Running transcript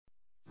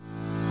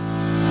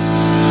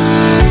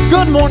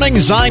Good morning,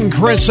 I'm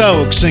Chris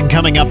Oakes, and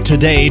coming up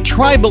today,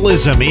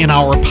 tribalism in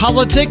our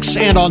politics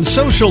and on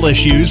social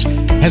issues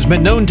has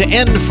been known to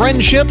end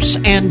friendships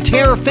and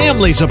tear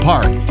families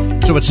apart.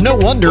 So it's no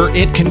wonder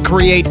it can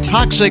create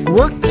toxic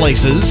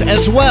workplaces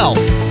as well.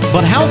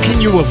 But how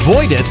can you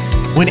avoid it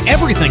when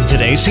everything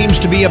today seems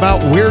to be about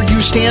where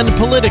you stand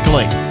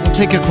politically? We'll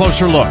take a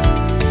closer look.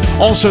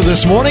 Also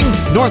this morning,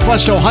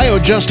 Northwest Ohio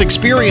just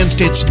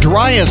experienced its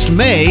driest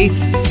May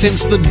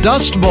since the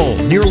Dust Bowl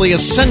nearly a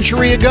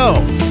century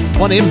ago.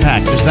 What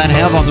impact does that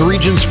have on the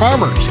region's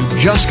farmers who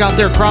just got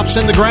their crops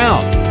in the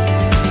ground?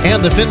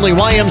 And the Findlay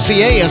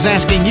YMCA is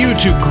asking you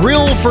to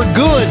grill for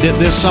good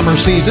this summer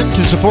season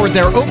to support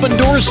their Open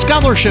Doors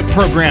Scholarship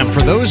Program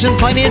for those in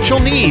financial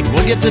need.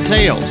 We'll get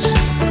details.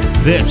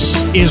 This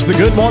is the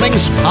Good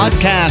Mornings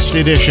Podcast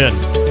Edition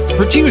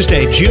for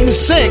Tuesday, June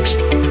 6th,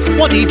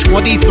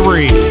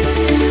 2023.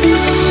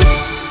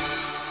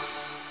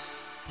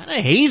 Kind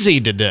of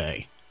hazy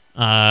today.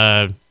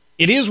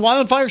 It is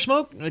wildfire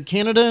smoke,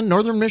 Canada and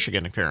northern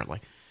Michigan, apparently,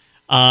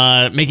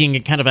 making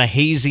it kind of a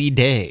hazy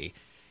day.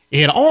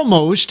 It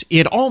almost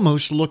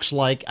looks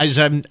like, as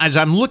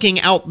I'm looking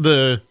out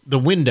the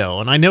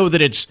window, and I know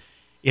that it's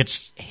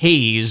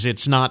haze,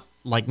 it's not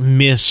like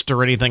mist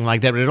or anything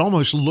like that, but it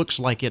almost looks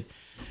like it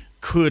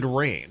could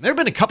rain. There have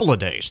been a couple of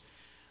days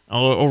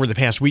over the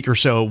past week or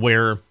so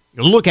where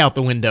you look out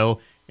the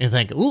window and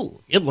think, ooh,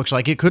 it looks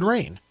like it could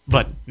rain.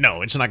 But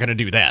no, it's not going to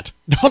do that.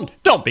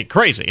 Don't be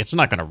crazy. It's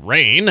not going to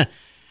rain. Do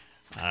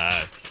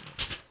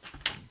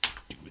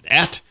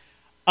that.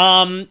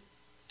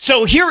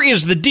 So here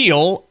is the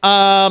deal.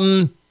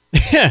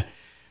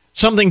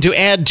 Something to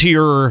add to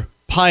your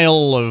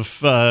pile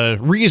of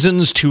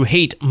reasons to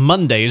hate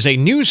Mondays. A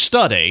new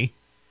study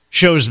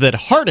shows that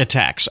heart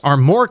attacks are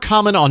more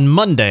common on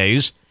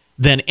Mondays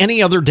than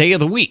any other day of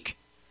the week.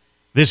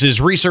 This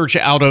is research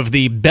out of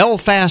the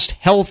Belfast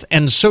Health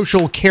and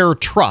Social Care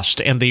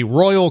Trust and the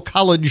Royal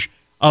College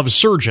of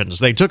Surgeons.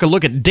 They took a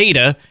look at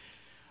data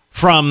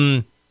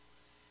from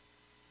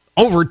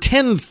over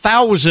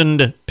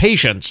 10,000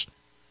 patients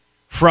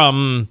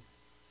from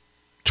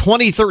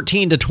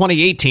 2013 to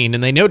 2018,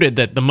 and they noted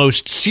that the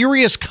most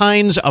serious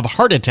kinds of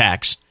heart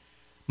attacks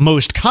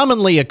most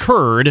commonly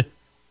occurred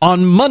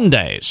on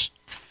Mondays.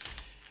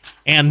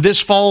 And this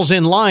falls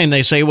in line,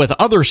 they say, with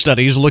other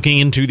studies looking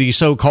into the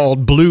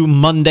so-called Blue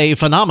Monday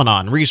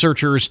phenomenon.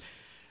 Researchers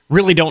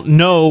really don't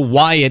know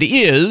why it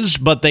is,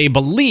 but they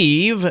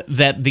believe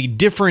that the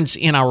difference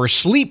in our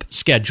sleep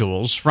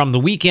schedules from the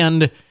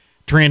weekend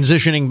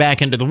transitioning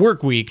back into the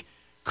work week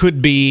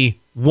could be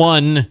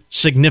one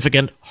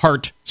significant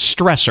heart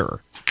stressor.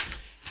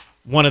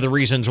 One of the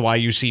reasons why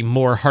you see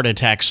more heart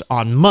attacks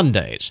on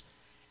Mondays.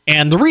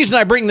 And the reason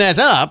I bring that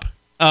up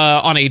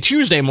on a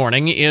Tuesday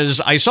morning is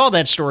I saw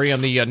that story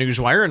on the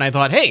Newswire, and I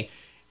thought, hey,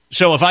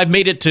 so if I've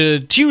made it to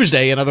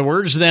Tuesday, in other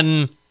words,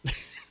 then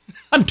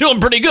I'm doing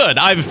pretty good.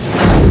 I've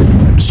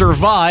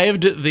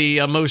survived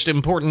the most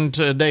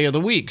important day of the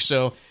week,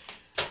 so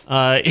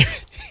I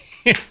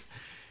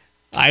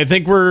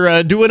think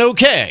we're doing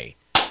okay.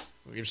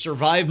 We've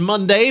survived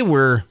Monday.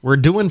 We're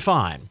doing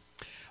fine.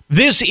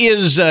 This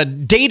is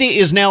data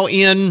is now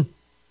in.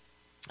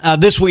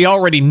 This we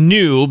already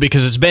knew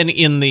because it's been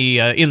in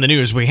the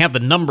news. We have the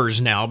numbers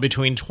now.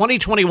 Between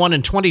 2021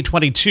 and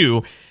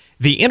 2022,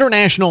 the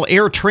International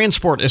Air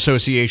Transport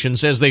Association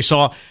says they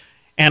saw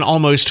an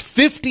almost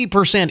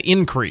 50%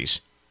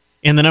 increase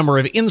in the number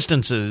of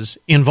instances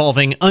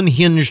involving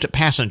unhinged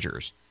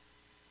passengers.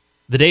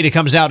 The data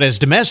comes out as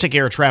domestic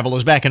air travel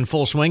is back in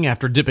full swing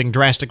after dipping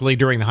drastically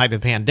during the height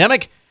of the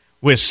pandemic.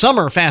 With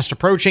summer fast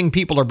approaching,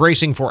 people are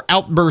bracing for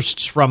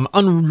outbursts from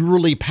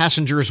unruly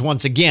passengers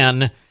once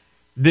again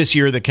this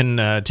year that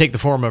can take the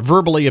form of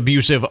verbally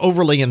abusive,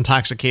 overly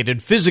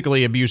intoxicated,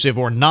 physically abusive,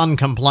 or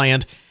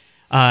non-compliant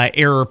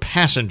air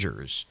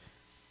passengers.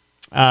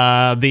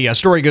 The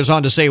story goes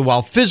on to say,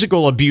 while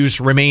physical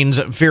abuse remains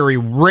very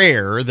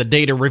rare, the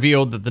data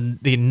revealed that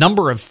the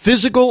number of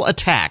physical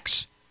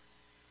attacks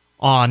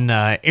on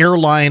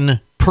airline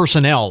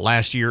personnel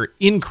last year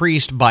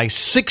increased by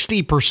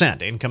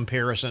 60% in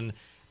comparison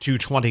to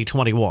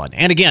 2021.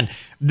 And again,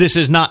 this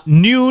is not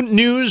new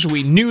news.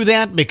 We knew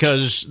that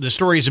because the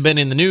stories have been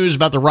in the news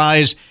about the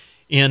rise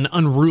in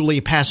unruly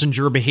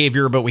passenger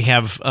behavior, but we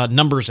have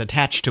numbers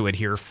attached to it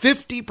here.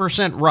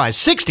 50% rise,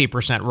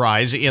 60%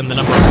 rise in the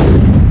number,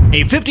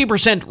 a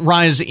 50%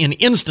 rise in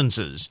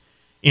instances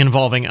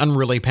involving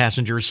unruly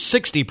passengers,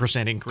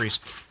 60%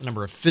 increase in the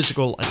number of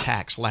physical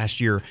attacks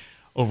last year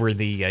over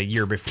the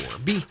year before.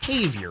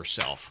 Behave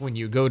yourself when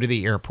you go to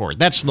the airport.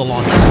 That's the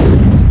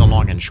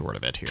long and short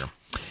of it here.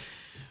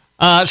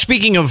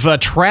 Speaking of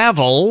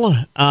travel,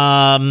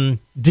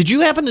 did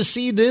you happen to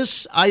see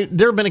this?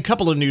 There have been a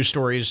couple of news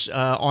stories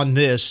on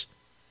this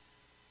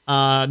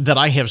that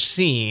I have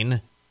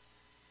seen,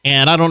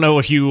 and I don't know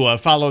if you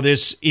follow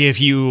this. If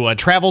you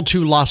travel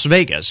to Las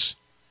Vegas,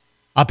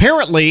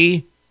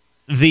 apparently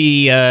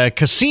the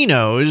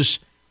casinos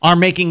are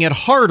making it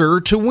harder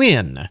to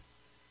win.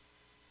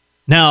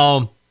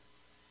 Now,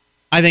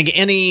 I think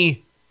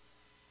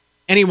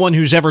anyone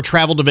who's ever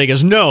traveled to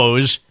Vegas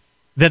knows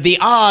that the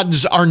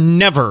odds are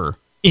never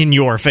in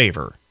your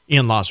favor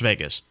in Las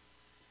Vegas.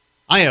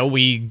 I know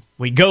we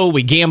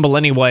gamble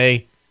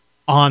anyway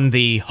on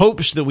the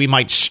hopes that we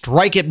might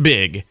strike it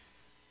big,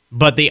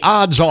 but the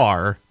odds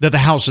are that the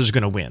house is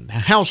going to win. The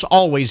house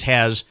always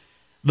has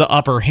the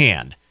upper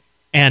hand.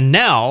 And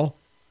now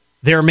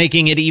they're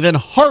making it even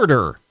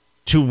harder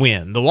to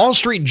win. The Wall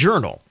Street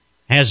Journal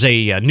has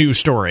a news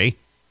story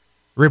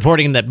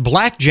reporting that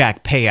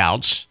blackjack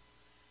payouts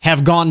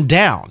have gone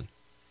down.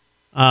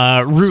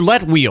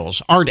 Roulette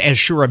wheels aren't as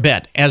sure a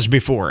bet as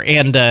before,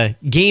 and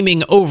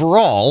gaming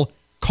overall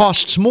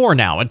costs more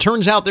now. It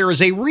turns out there is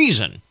a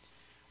reason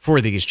for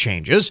these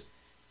changes.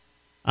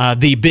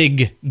 The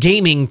big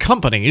gaming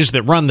companies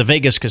that run the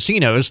Vegas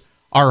casinos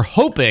are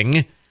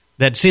hoping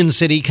that Sin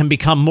City can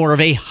become more of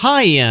a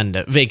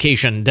high-end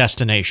vacation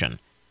destination.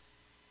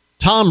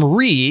 Tom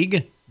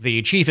Reeg,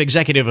 the chief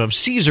executive of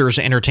Caesars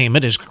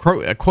Entertainment, is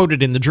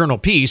quoted in the Journal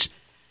piece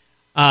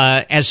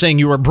as saying,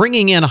 "You are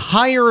bringing in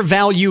higher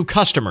value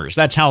customers."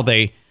 That's how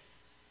they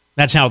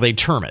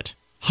term it.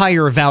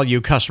 Higher value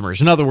customers.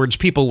 In other words,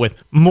 people with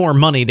more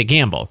money to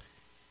gamble.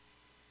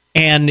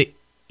 And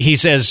he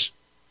says,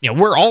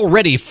 we're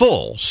already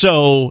full.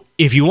 So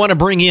if you want to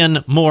bring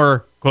in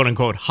more, quote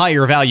unquote,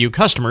 higher value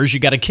customers, you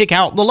got to kick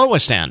out the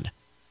lowest end.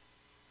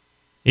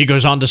 He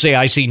goes on to say,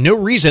 "I see no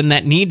reason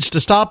that needs to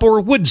stop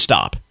or would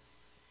stop."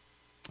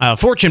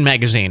 Fortune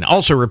magazine,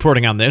 also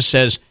reporting on this,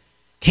 says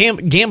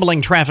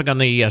gambling traffic on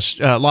the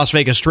Las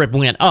Vegas Strip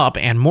went up,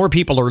 and more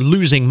people are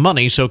losing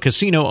money, so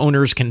casino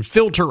owners can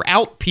filter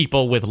out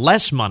people with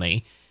less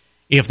money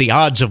if the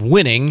odds of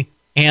winning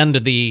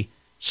and the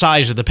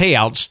size of the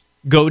payouts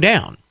go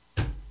down.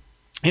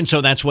 And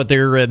so that's what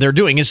they're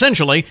doing.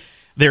 Essentially,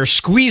 they're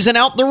squeezing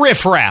out the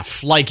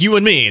riffraff, like you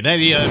and me.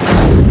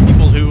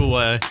 People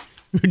who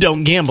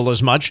don't gamble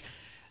as much,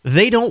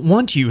 they don't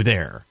want you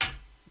there.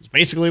 It's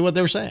basically what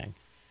they're saying.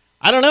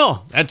 I don't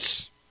know.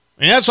 That's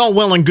all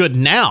well and good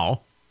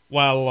now,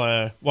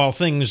 while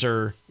things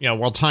are,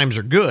 while times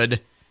are good.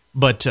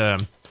 But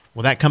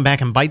will that come back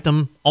and bite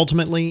them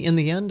ultimately in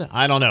the end?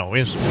 I don't know.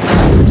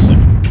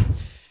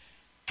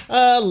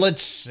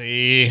 Let's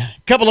see. A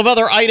couple of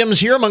other items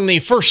here among the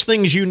first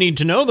things you need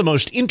to know, the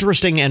most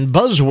interesting and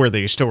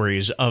buzzworthy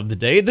stories of the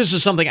day. This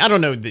is something, I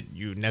don't know that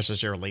you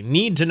necessarily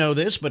need to know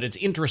this, but it's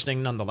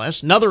interesting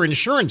nonetheless. Another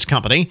insurance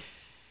company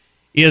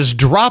is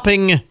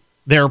dropping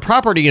their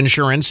property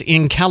insurance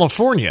in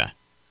California.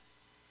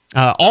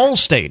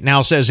 Allstate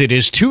now says it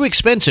is too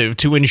expensive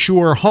to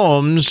insure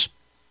homes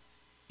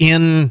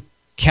in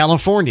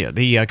California.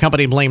 The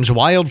company blames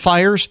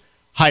wildfires,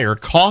 higher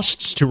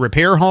costs to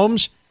repair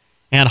homes,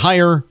 and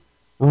higher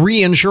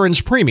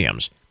reinsurance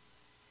premiums.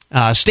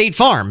 State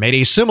Farm made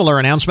a similar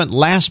announcement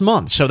last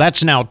month, so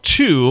that's now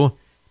two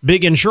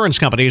big insurance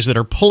companies that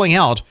are pulling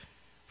out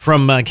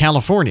from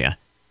California.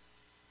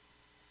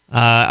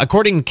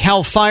 According to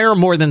CAL FIRE,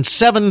 more than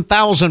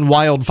 7,000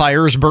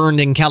 wildfires burned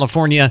in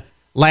California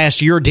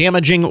last year,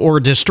 damaging or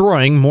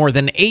destroying more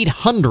than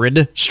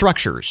 800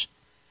 structures.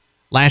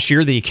 Last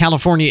year, the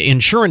California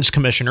Insurance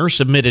Commissioner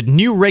submitted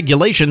new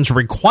regulations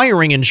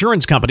requiring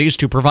insurance companies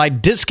to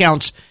provide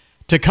discounts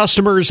to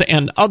customers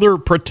and other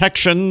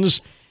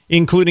protections,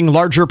 including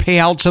larger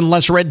payouts and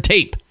less red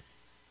tape.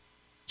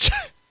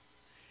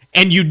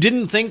 And you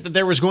didn't think that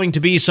there was going to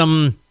be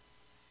some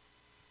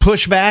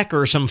pushback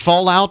or some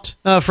fallout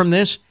from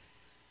this?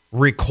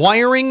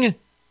 Requiring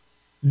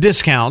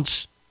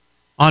discounts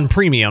on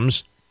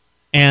premiums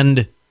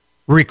and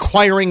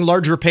requiring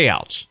larger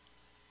payouts.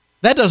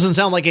 That doesn't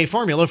sound like a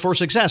formula for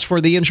success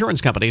for the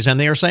insurance companies, and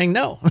they are saying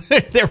no.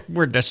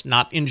 We're just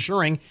not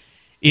insuring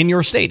in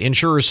your state.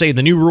 Insurers say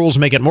the new rules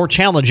make it more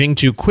challenging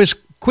to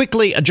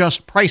quickly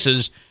adjust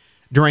prices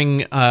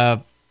during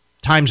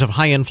times of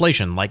high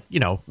inflation, like,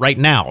 right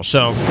now.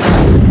 So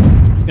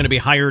it's going to be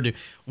hired.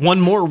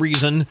 One more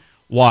reason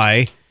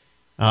why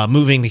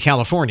moving to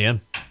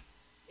California,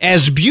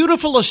 as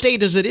beautiful a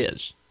state as it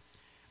is,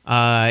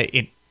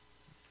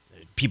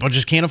 people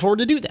just can't afford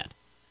to do that.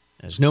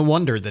 It's no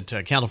wonder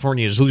that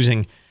California is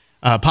losing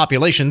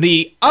population.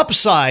 The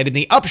upside and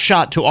the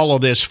upshot to all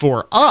of this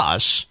for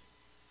us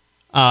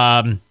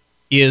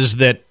is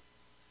that,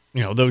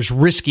 those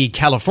risky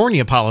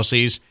California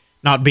policies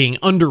not being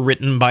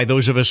underwritten by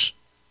those of us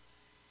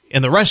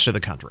in the rest of the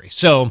country.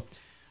 So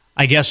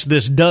I guess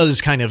this does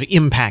kind of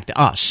impact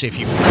us, if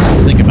you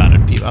think about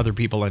it, other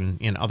people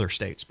in other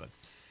states. But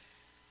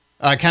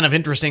kind of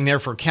interesting there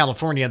for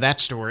California, that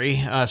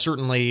story.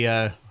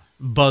 Certainly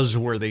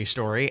buzzworthy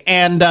story.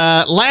 And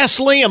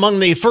lastly, among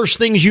the first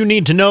things you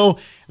need to know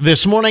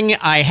this morning,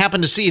 I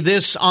happened to see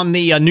this on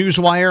the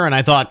Newswire, and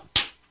I thought,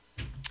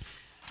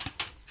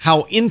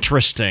 how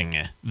interesting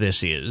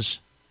this is.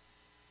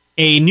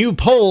 A new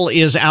poll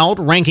is out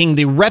ranking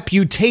the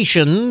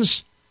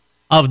reputations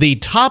of the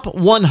top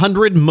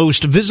 100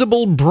 most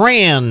visible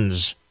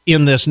brands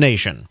in this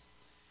nation.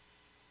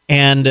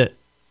 And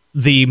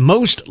the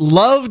most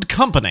loved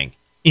company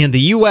in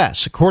the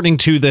U.S., according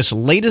to this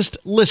latest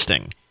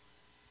listing,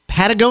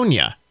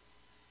 Patagonia,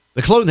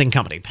 the clothing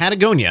company,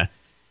 Patagonia,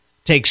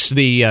 takes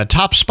the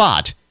top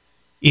spot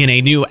in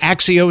a new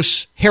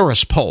Axios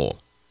Harris poll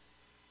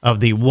of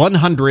the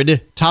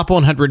top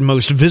 100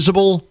 most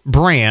visible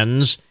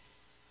brands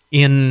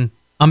in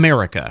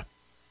America.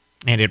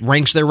 And it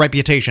ranks their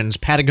reputations,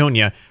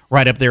 Patagonia,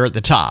 right up there at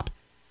the top.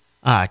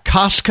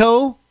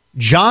 Costco,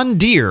 John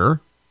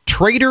Deere,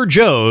 Trader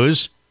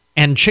Joe's,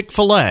 and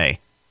Chick-fil-A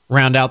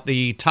round out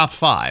the top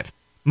 5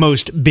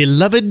 most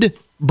beloved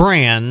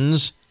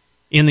brands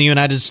in the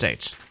United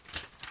States.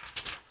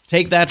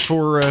 Take that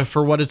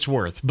for what it's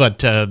worth, but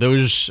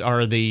those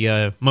are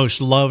the most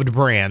loved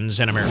brands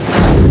in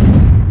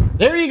America.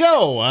 There you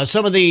go.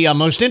 Some of the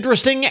most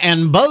interesting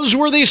and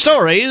buzzworthy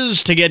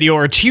stories to get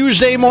your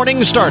Tuesday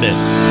morning started.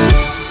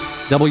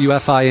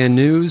 WFIN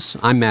News,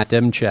 I'm Matt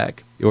Demchek.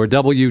 Your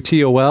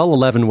WTOL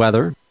 11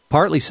 weather.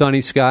 Partly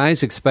sunny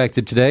skies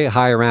expected today, a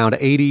high around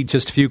 80,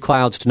 just a few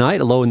clouds tonight,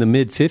 a low in the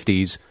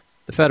mid-50s.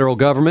 The federal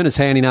government is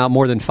handing out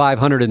more than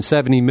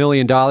 $570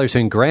 million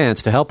in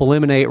grants to help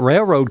eliminate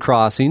railroad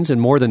crossings in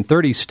more than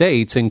 30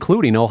 states,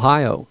 including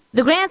Ohio.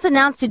 The grants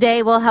announced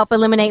today will help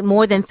eliminate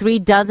more than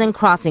 36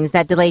 crossings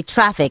that delay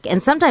traffic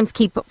and sometimes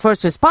keep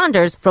first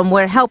responders from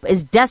where help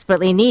is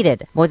desperately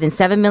needed. More than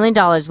 $7 million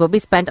will be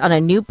spent on a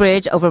new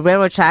bridge over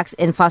railroad tracks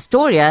in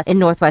Fostoria in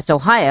northwest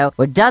Ohio,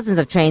 where dozens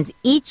of trains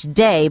each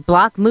day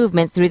block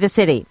movement through the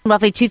city.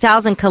 Roughly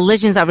 2,000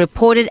 collisions are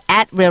reported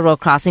at railroad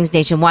crossings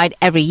nationwide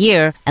every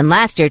year, and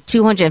last year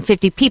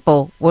 250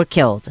 people were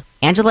killed.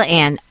 Angela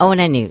Ann,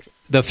 ONN News.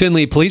 The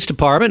Findlay Police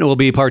Department will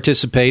be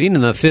participating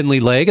in the Findlay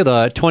leg of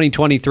the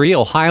 2023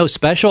 Ohio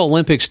Special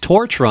Olympics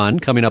Torch Run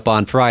coming up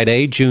on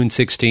Friday, June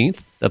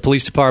 16th. The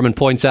police department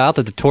points out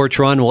that the torch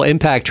run will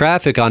impact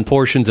traffic on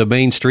portions of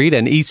Main Street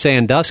and East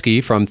Sandusky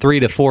from 3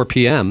 to 4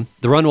 p.m.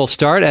 The run will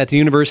start at the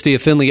University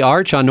of Findlay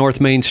Arch on North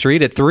Main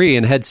Street at 3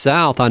 and head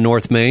south on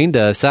North Main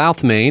to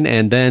South Main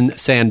and then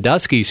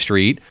Sandusky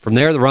Street. From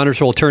there, the runners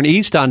will turn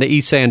east onto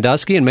East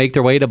Sandusky and make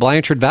their way to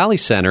Blanchard Valley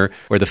Center,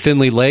 where the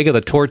Findlay leg of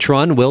the torch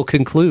run will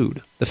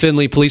conclude. The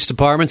Findlay Police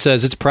Department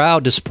says it's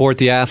proud to support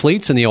the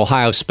athletes in the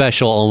Ohio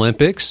Special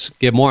Olympics.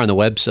 Get more on the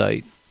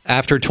website.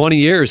 After 20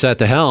 years at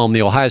the helm,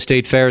 the Ohio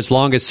State Fair's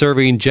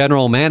longest-serving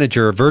general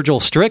manager,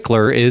 Virgil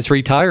Strickler, is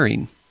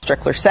retiring.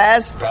 Strickler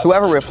says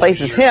whoever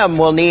replaces him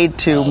will need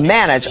to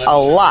manage a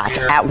lot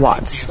at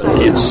once.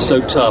 It's so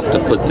tough to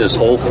put this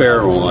whole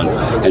fair on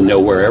and know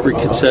where every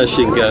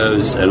concession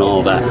goes and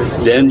all that.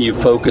 Then you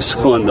focus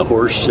on the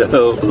horse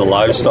show and the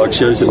livestock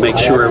shows and make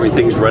sure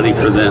everything's ready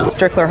for them.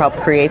 Strickler helped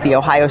create the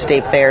Ohio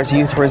State Fair's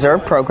Youth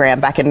Reserve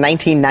Program back in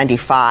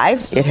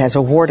 1995. It has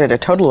awarded a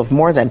total of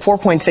more than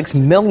 $4.6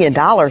 million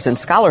in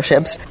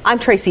scholarships. I'm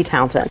Tracy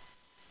Townsend.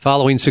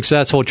 Following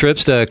successful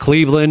trips to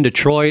Cleveland,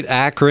 Detroit,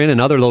 Akron,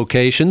 and other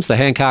locations, the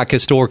Hancock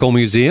Historical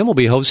Museum will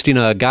be hosting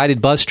a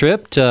guided bus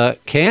trip to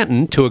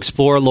Canton to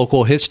explore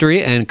local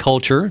history and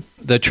culture.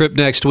 The trip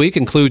next week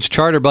includes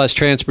charter bus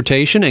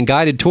transportation and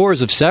guided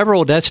tours of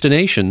several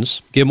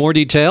destinations. Get more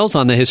details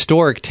on the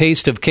historic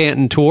Taste of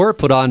Canton tour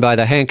put on by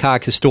the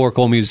Hancock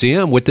Historical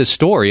Museum with this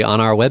story on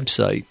our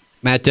website.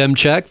 Matt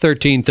Demchek,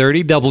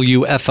 1330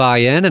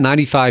 WFIN and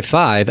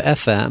 95.5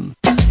 FM.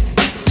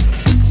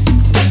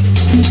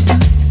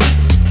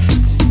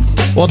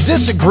 Well,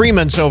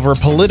 disagreements over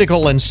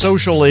political and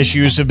social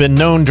issues have been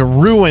known to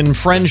ruin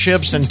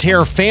friendships and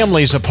tear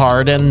families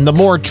apart, and the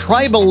more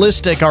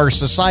tribalistic our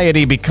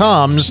society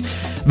becomes,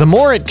 the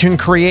more it can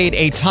create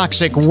a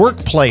toxic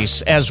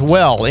workplace as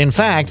well. In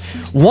fact,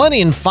 1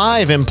 in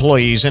 5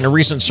 employees in a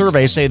recent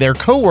survey say their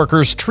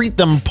coworkers treat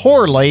them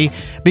poorly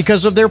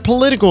because of their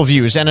political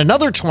views, and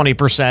another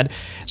 20%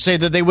 say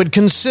that they would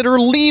consider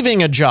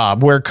leaving a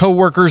job where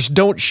coworkers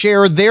don't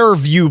share their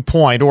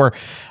viewpoint or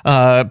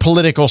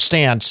political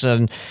stance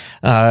and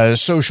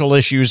social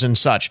issues and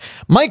such.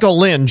 Michael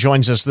Lynn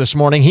joins us this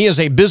morning. He is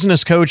a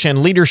business coach and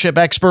leadership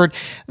expert.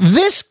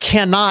 This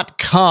cannot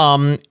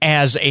come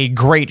as a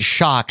great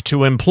shock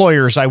to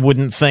employers, I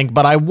wouldn't think,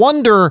 but I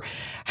wonder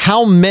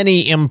how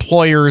many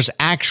employers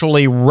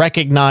actually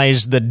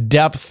recognize the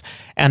depth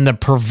and the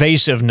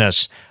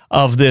pervasiveness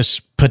of this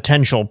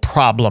potential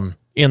problem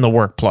in the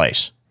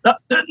workplace.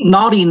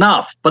 Not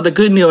enough, but the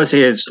good news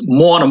is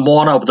more and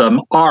more of them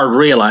are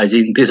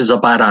realizing this is a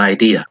bad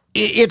idea.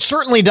 It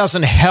certainly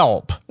doesn't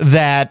help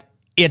that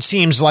it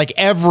seems like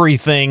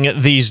everything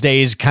these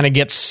days kind of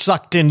gets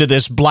sucked into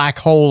this black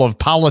hole of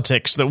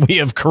politics that we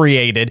have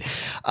created.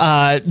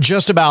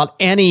 Just about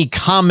any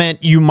comment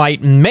you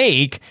might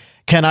make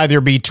can either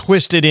be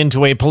twisted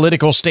into a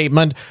political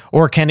statement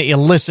or can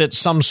elicit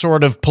some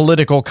sort of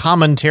political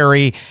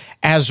commentary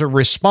as a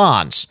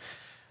response.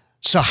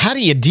 So how do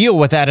you deal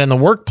with that in the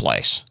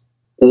workplace?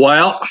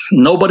 Well,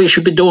 nobody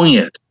should be doing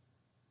it.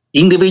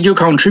 Individual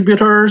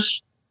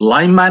contributors,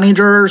 line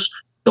managers,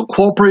 the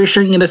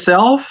corporation in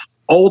itself,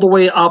 all the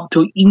way up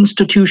to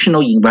institutional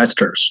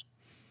investors.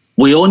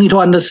 We all need to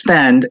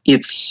understand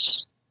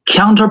it's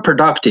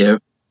counterproductive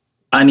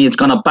and it's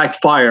going to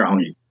backfire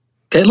on you.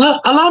 Okay,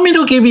 allow me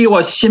to give you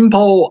a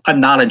simple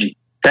analogy.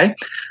 Okay,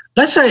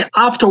 let's say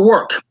after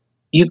work,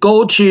 you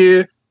go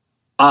to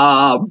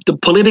the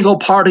political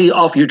party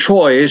of your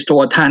choice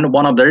to attend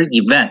one of their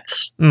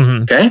events.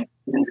 Mm-hmm. Okay,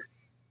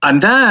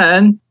 And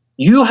then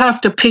you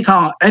have to pick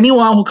on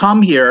anyone who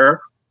come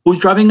here who's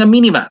driving a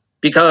minivan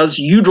because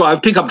you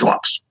drive pickup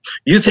trucks.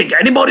 You think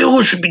anybody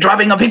who should be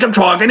driving a pickup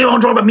truck, anyone who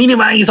drive a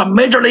minivan is a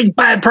major league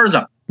bad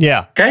person.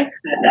 Yeah. Okay?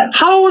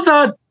 How does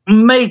that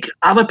make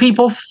other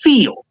people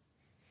feel?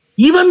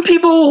 Even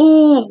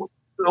people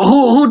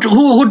who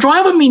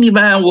drive a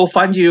minivan will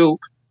find you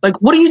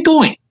like, what are you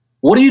doing?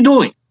 What are you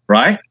doing?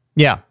 Right?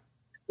 Yeah.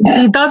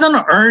 It doesn't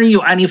earn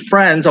you any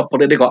friends or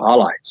political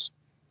allies.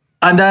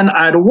 And then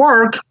at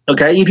work,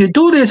 okay, if you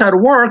do this at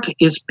work,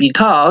 it's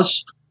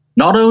because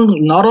not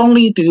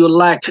only do you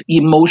lack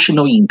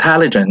emotional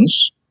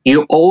intelligence,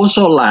 you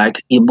also lack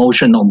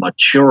emotional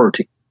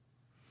maturity.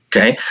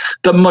 Okay,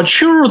 the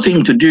mature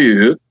thing to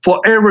do for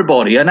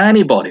everybody and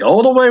anybody,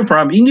 all the way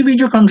from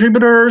individual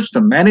contributors to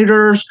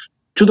managers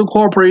to the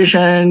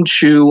corporation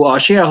to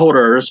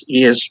shareholders,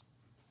 is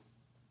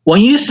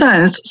when you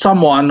sense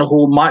someone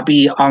who might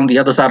be on the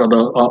other side of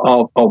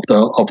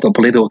the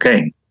political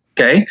game.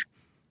 Okay,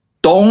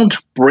 don't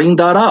bring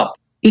that up.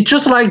 It's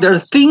just like there are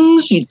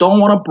things you don't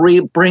want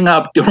to bring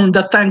up during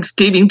the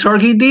Thanksgiving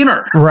turkey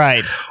dinner.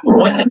 Right.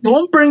 When you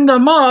don't bring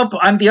them up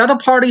and the other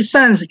party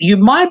sense you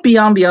might be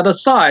on the other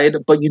side,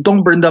 but you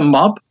don't bring them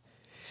up,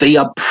 they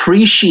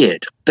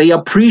appreciate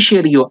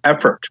your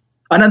effort.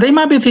 And then they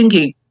might be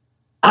thinking,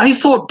 I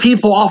thought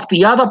people of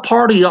the other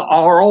party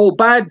are all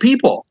bad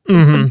people.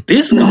 Mm-hmm.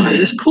 This guy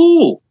is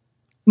cool.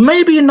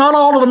 Maybe not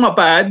all of them are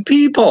bad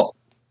people.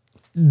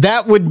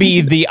 That would be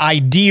the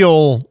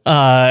ideal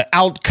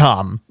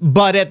outcome,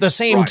 but at the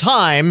same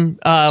time,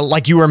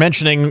 like you were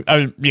mentioning,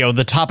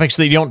 the topics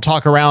that you don't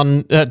talk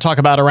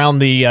about around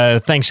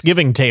the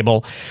Thanksgiving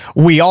table.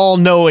 We all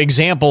know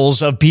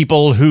examples of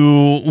people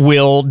who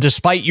will,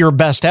 despite your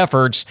best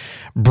efforts,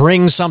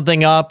 bring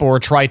something up or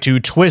try to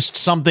twist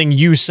something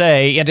you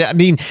say. And I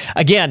mean,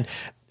 again,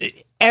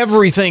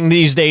 everything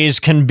these days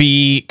can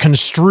be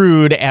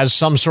construed as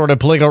some sort of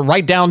political,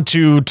 right down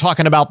to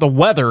talking about the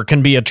weather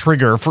can be a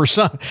trigger for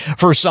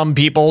some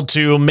people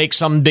to make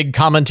some big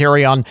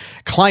commentary on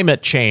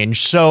climate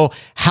change. So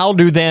how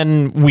do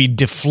then we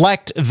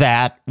deflect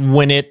that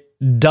when it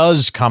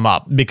does come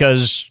up?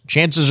 Because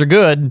chances are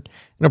good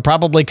it'll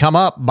probably come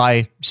up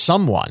by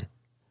someone.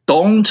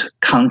 Don't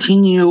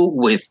continue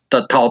with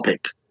the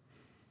topic.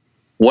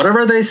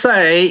 Whatever they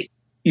say,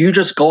 you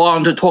just go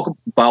on to talk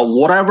about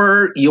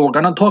whatever you're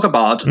going to talk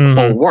about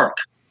for work.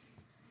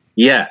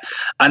 Yeah.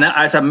 And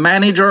as a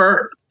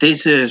manager,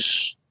 this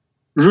is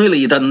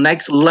really the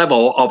next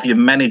level of your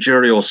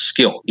managerial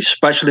skill,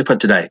 especially for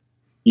today.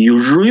 You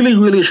really,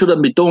 really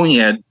shouldn't be doing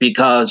it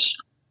because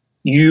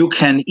you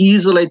can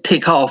easily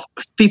take off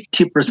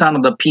 50%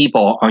 of the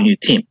people on your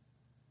team.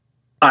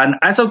 And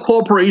as a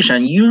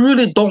corporation, you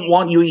really don't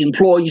want your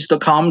employees to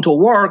come to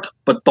work,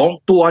 but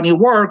don't do any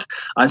work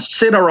and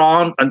sit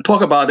around and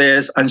talk about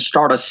this and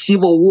start a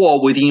civil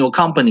war within your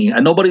company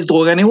and nobody's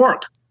doing any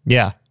work.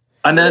 Yeah.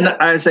 And then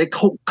as a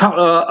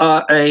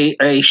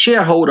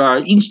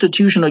shareholder,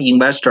 institutional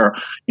investor,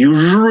 you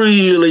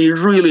really,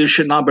 really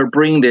should not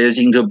bring this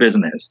into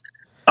business.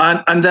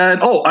 And then,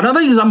 another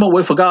example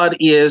we forgot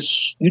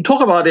is you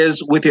talk about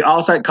this with your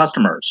outside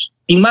customers.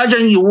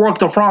 Imagine you work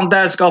the front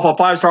desk of a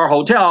 5-star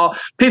hotel,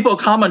 people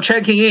come and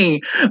checking in,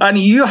 and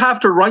you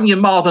have to run your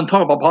mouth and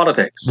talk about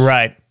politics.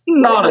 Right.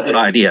 Not a good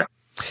idea.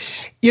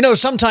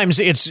 Sometimes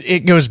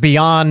it goes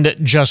beyond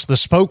just the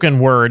spoken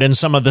word and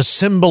some of the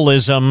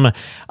symbolism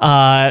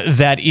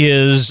that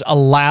is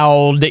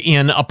allowed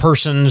in a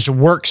person's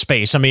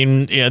workspace. I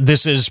mean,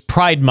 this is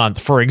Pride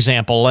Month, for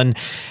example, and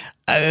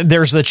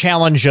there's the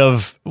challenge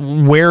of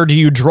where do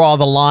you draw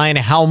the line?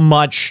 How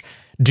much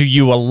do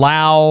you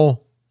allow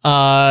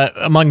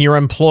among your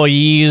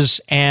employees,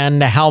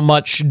 and how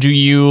much do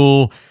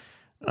you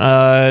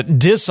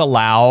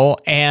disallow?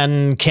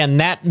 And can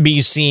that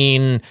be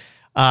seen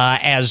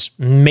as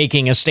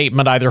making a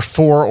statement either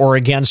for or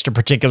against a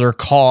particular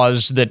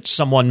cause that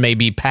someone may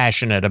be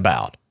passionate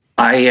about?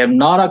 I am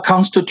not a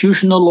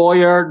constitutional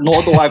lawyer,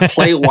 nor do I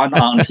play one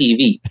on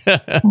TV.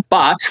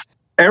 But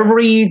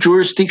every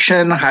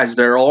jurisdiction has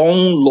their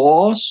own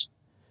laws,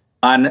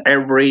 and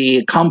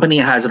every company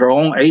has their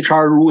own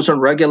HR rules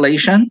and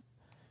regulation.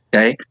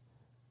 Okay,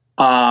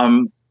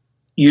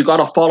 you got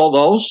to follow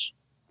those.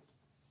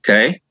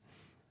 Okay,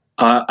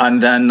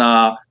 and then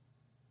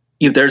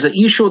if there's an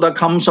issue that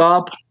comes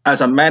up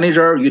as a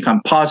manager, you can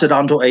pass it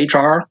on to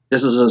HR.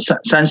 This is a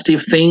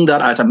sensitive thing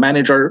that as a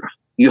manager,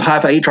 you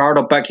have HR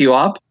to back you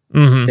up.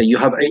 Mm-hmm. Okay, you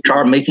have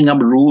HR making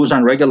up rules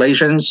and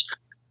regulations.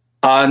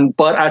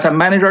 But as a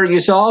manager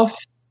yourself,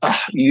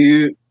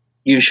 you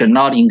should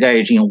not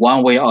engage in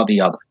one way or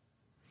the other.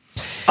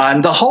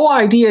 And the whole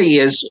idea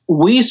is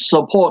we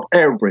support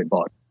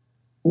everybody.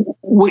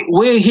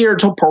 We're here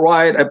to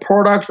provide a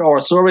product or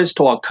a service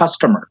to our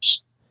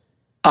customers.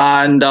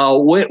 And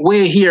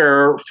we're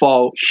here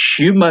for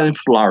human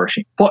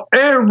flourishing, for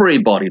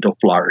everybody to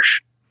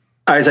flourish.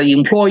 As an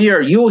employer,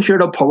 you're here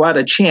to provide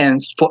a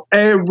chance for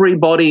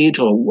everybody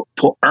to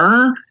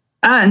earn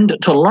and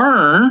to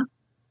learn,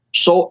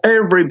 so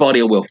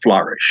everybody will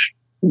flourish.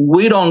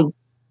 We don't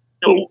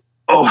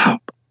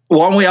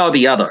one way or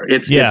the other.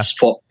 It's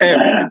for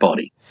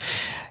everybody.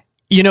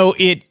 You know,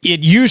 it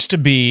used to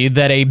be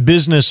that a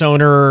business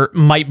owner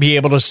might be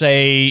able to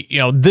say, you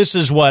know, this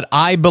is what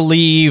I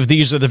believe.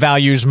 These are the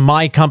values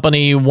my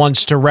company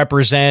wants to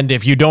represent.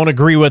 If you don't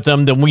agree with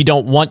them, then we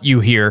don't want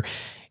you here.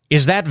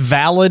 Is that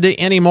valid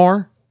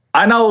anymore?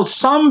 I know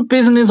some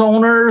business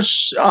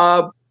owners,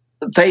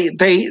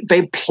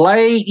 they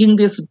play in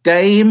this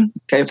game,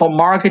 okay, for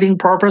marketing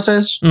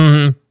purposes.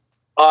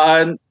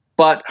 Mm-hmm.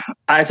 But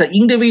as an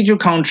individual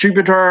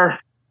contributor,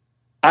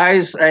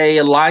 as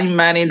a line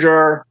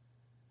manager,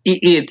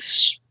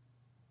 it's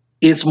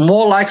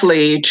more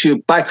likely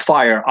to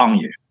backfire on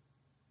you.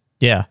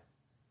 Yeah.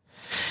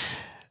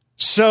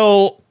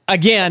 So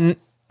again,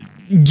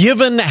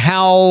 given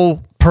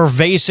how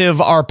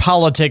pervasive our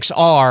politics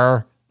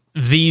are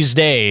these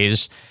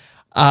days,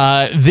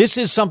 this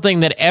is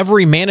something that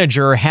every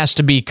manager has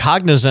to be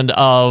cognizant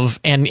of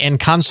and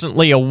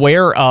constantly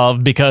aware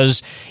of,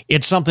 because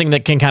it's something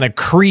that can kind of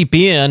creep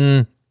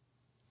in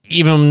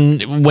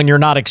even when you're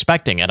not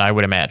expecting it, I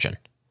would imagine.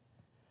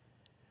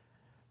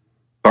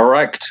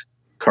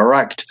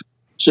 Correct.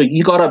 So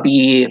you gotta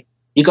be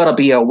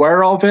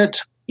aware of it.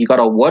 You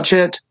gotta watch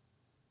it,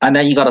 and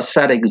then you gotta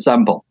set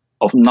example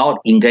of not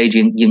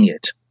engaging in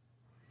it.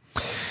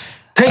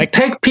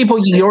 Take people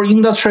in your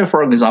industry,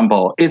 for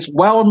example. It's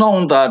well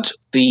known that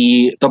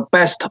the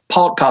best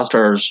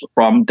podcasters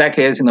from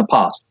decades in the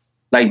past,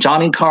 like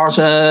Johnny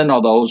Carson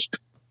or those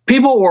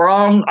people, were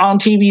on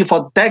TV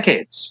for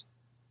decades.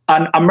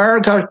 And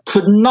America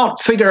could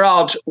not figure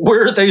out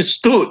where they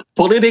stood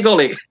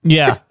politically.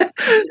 Yeah.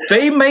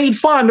 They made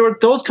fun, or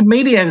those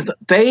comedians,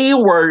 they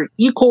were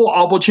equal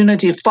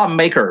opportunity fun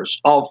makers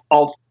of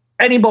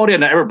anybody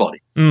and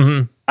everybody.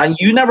 Mm-hmm. And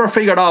you never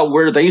figured out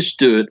where they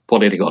stood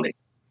politically.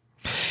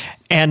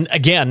 And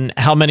again,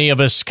 how many of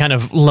us kind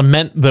of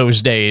lament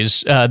those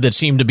days that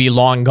seem to be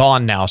long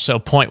gone now? So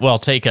point well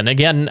taken.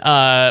 Again,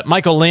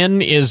 Michael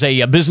Lin is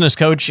a business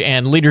coach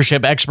and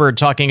leadership expert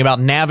talking about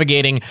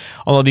navigating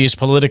all of these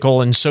political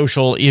and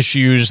social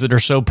issues that are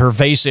so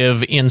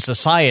pervasive in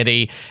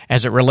society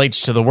as it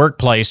relates to the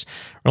workplace.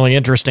 Really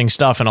interesting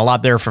stuff and a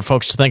lot there for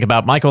folks to think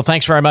about. Michael,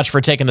 thanks very much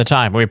for taking the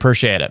time. We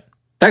appreciate it.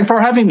 Thanks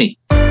for having me.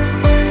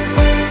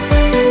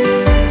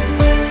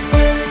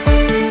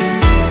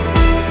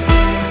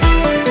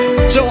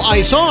 So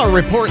I saw a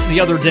report the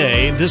other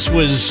day. This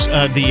was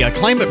the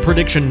Climate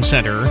Prediction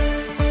Center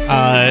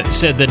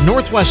said that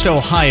Northwest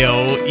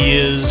Ohio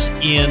is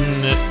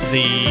in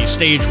the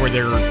stage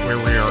where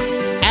we are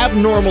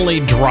abnormally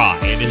dry.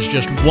 It is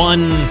just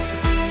one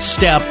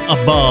step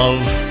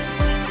above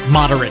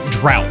moderate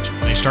drought.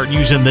 They start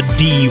using the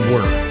D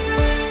word.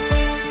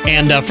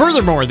 And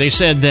furthermore, they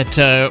said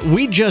that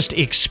we just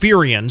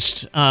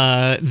experienced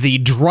the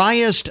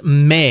driest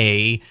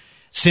May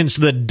since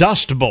the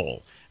Dust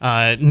Bowl.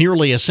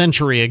 Nearly a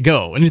century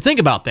ago. And you think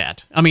about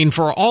that. I mean,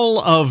 for all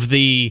of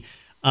the,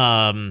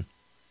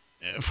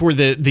 for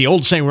the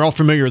old saying, we're all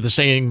familiar with the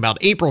saying about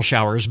April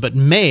showers, but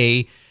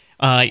May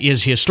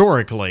is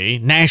historically,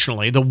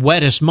 nationally, the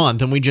wettest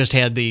month, and we just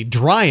had the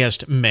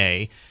driest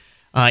May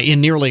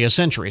in nearly a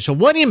century. So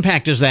what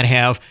impact does that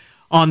have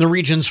on the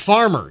region's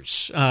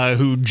farmers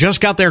who just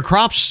got their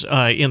crops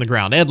in the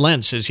ground? Ed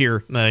Lentz is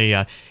here,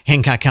 the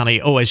Hancock County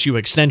OSU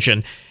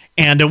Extension.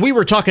 And we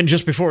were talking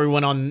just before we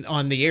went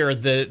on the air,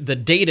 the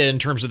data in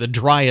terms of the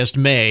driest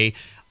May.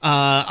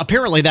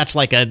 Apparently, that's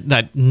like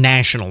that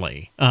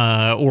nationally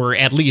or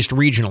at least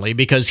regionally,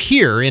 because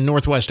here in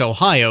Northwest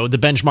Ohio, the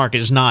benchmark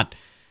is not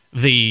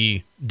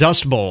the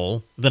Dust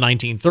Bowl, the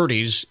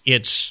 1930s.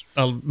 It's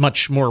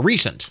much more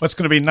recent. It's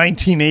going to be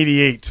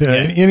 1988.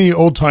 Any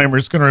old timer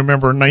is going to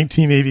remember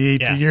 1988,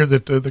 the year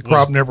that the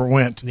crop never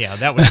went. Yeah,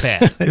 that was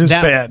bad. It was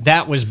bad.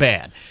 That was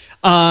bad.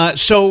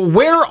 So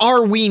where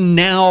are we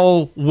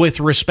now with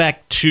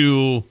respect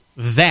to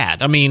that?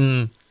 I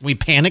mean, we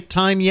panic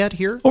time yet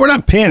here? Well, we're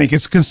not panic.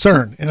 It's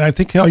concern. And I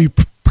think how you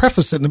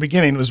preface it in the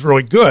beginning was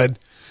really good,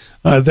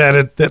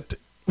 that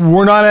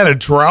we're not at a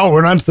drought.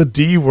 We're not at the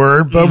D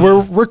word, but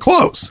we're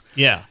close.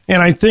 Yeah.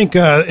 And I think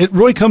it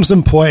really comes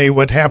in play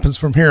what happens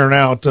from here on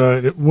out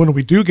when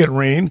we do get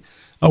rain.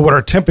 What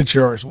our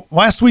temperatures.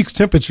 Last week's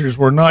temperatures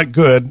were not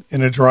good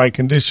in a dry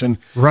condition,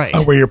 right?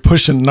 Where you're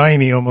pushing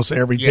 90 almost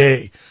every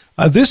day.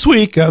 This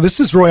week, this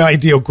is really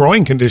ideal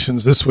growing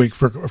conditions this week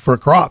for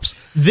crops.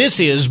 This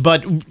is,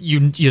 but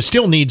you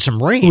still need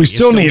some rain. We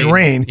still need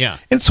rain. Yeah.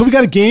 And so we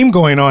got a game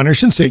going on. I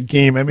shouldn't say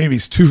game. Maybe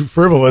it's too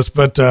frivolous,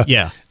 but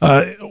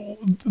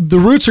the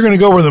roots are going to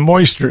go where the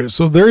moisture is.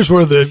 So there's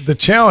where the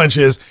challenge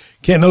is.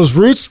 Can those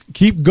roots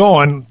keep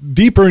going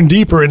deeper and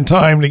deeper in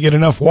time to get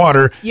enough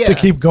water to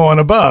keep going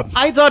above?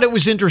 I thought it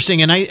was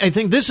interesting, and I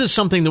think this is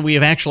something that we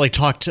have actually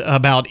talked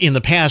about in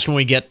the past when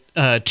we get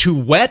too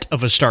wet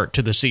of a start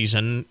to the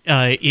season.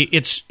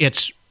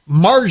 It's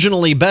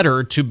marginally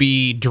better to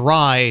be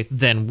dry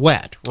than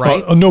wet,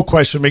 right? No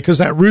question, because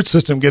that root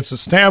system gets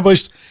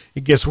established.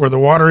 It gets where the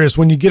water is.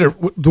 When you get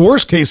the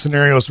worst case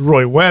scenario is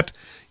really wet.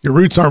 your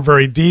roots aren't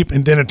very deep,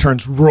 and then it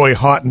turns really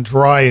hot and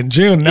dry in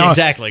June. Now,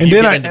 exactly. And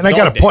then I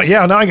got to plant.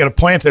 Yeah, now I got to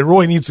plant it.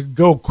 Really needs to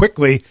go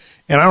quickly,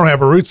 and I don't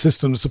have a root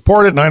system to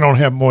support it, and I don't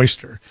have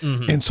moisture.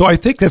 And so I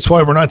think that's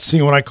why we're not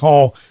seeing what I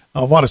call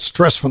a lot of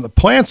stress from the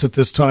plants at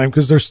this time,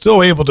 because they're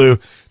still able to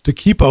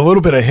keep a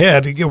little bit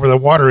ahead to get where the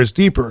water is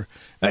deeper.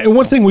 And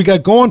one thing we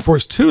got going for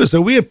us too is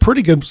that we had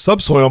pretty good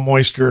subsoil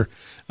moisture.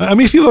 I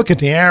mean, if you look at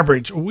the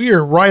average, we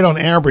are right on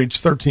average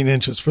 13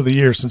 inches for the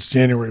year since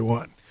January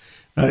 1.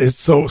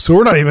 So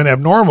we're not even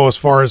abnormal as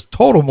far as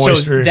total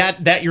moisture. So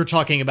that you're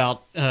talking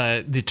about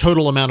the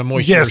total amount of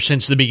moisture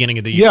since the beginning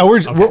of the year. Yeah,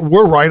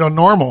 we're right on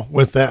normal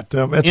with that.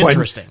 That's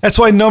interesting. That's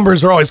why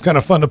numbers are always kind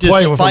of fun to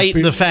play with. Despite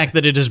the fact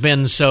that it has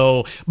been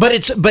so, but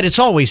it's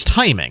always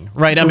timing,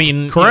 right? I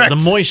mean, correct. The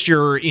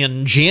moisture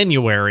in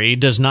January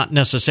does not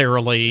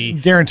necessarily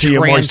guarantee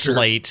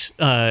translate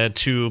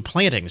to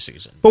planting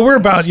season. But we're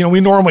about,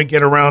 we normally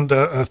get around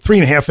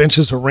 3.5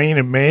 inches of rain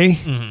in May.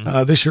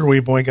 This year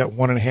we've only got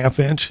 1.5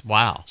 inch.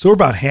 Wow. So we're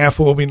about half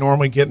of what we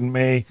normally get in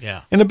May.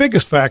 Yeah. And the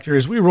biggest factor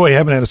is we really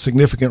haven't had a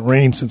significant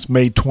rain since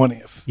May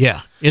 20th.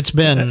 Yeah. It's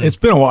been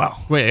a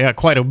while.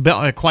 Quite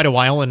a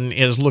while, and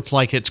it looks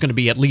like it's going to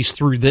be at least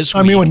through this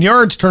week. I mean, when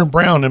yards turn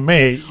brown in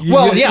May.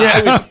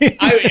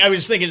 I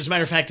was thinking, as a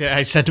matter of fact,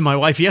 I said to my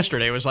wife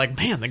yesterday, I was like,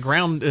 man, the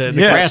ground,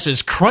 grass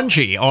is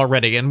crunchy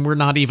already, and we're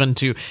not even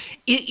to.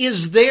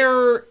 Is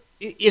there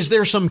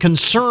some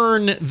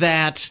concern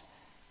that,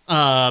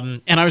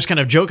 and I was kind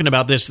of joking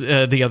about this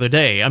the other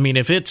day. I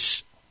mean,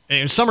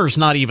 summer's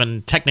not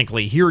even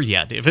technically here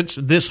yet. If it's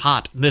this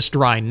hot, this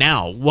dry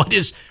now, what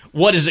is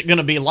it going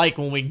to be like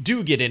when we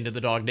do get into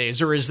the dog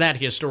days? Or is that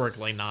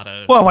historically not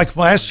a... Well, like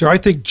last year, I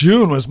think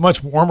June was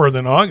much warmer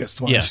than August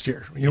last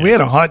year. We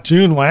had a hot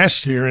June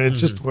last year, and it's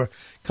just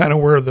kind of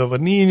where the La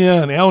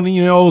Nina and El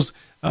Ninos,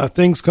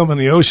 things come in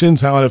the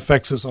oceans, how it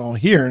affects us all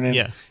here.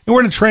 And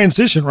we're in a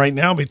transition right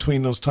now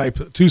between those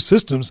two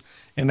systems,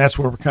 and that's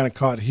where we're kind of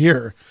caught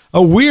here.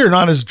 We are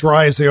not as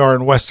dry as they are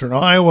in western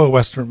Iowa,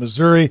 western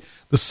Missouri.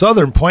 The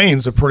southern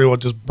plains are pretty well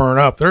just burn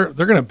up. They're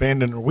going to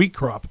abandon their wheat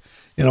crop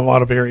in a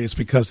lot of areas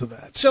because of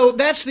that. So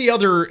that's the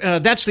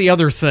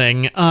other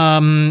thing.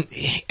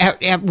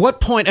 At what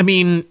point? I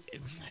mean,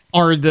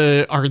 are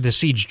the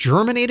seeds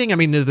germinating? I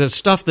mean, the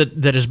stuff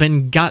that has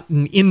been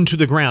gotten into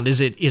the ground,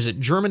 is it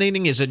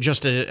germinating? Is it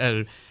just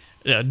do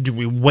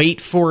we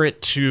wait for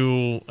it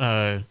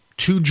to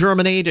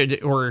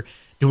germinate, or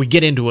do we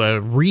get into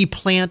a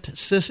replant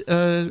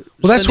well,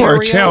 that's where our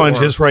challenge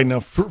is right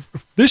now. For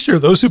this year,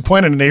 those who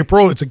planted in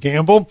April, it's a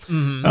gamble.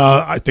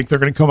 I think they're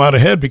going to come out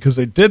ahead because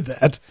they did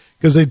that,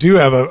 because they do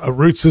have a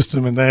root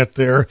system in that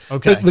there.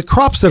 Okay. The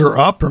crops that are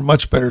up are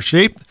much better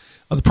shaped.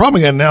 The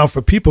problem I got now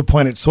for people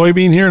planted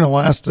soybean here in the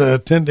last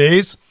 10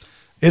 days,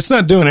 it's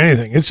not doing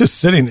anything. It's just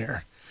sitting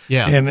there.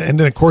 Yeah. And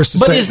then, of course...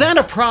 is that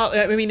a problem?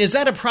 I mean, is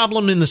that a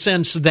problem in the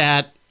sense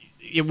that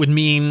it would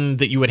mean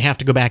that you would have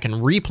to go back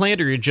and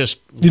replant, or you just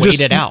wait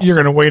it out? You're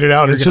going to wait it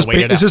out. It's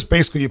just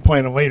basically you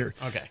plant it later.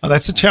 Okay.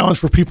 That's a challenge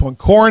for people in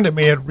corn that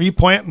may have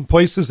replant in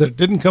places that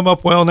didn't come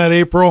up well in that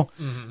April,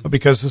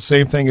 because the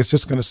same thing is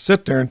just going to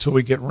sit there until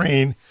we get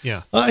rain.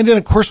 Yeah. And then,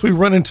 of course, we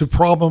run into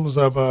problems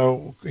of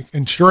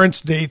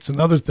insurance dates and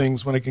other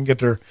things when they can get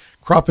their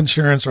crop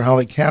insurance or how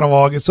they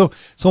catalog it. So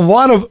a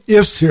lot of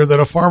ifs here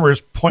that a farmer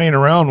is playing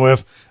around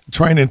with,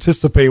 trying to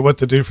anticipate what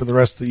to do for the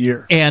rest of the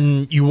year.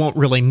 And you won't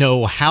really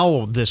know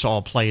how this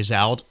all plays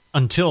out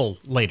until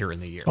later in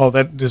the year. Oh,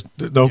 there's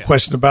no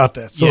question about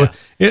that. So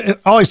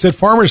all I said,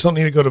 farmers don't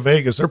need to go to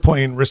Vegas. They're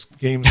playing risk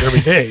games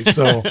every day.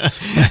 So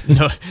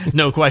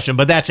no question.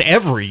 But that's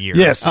every year.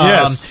 Yes,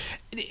 yes.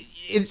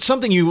 It's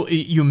something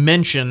you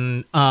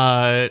mentioned,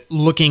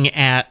 looking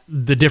at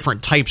the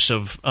different types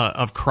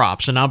of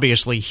crops. And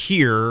obviously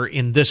here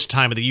in this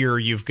time of the year,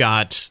 you've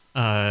got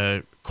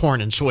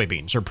corn and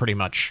soybeans are pretty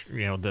much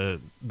the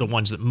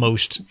ones that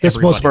most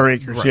grows.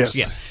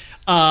 Yes,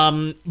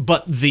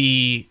 but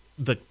the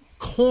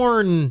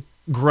corn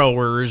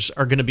growers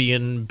are going to be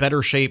in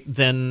better shape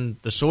than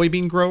the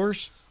soybean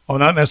growers. Oh,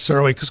 not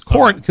necessarily, because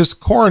corn,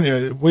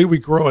 the way we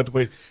grow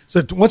it,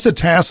 so once it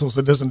tassels,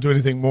 it doesn't do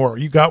anything more.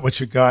 You got what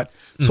you got.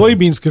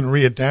 Soybeans can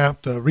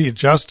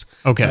readjust,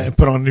 and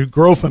put on new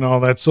growth and all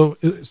that. So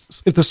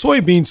if the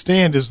soybean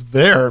stand is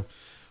there,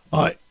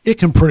 it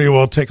can pretty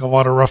well take a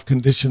lot of rough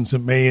conditions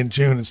in May and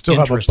June and still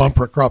have a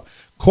bumper crop.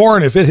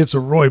 Corn, if it hits a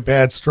really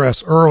bad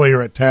stress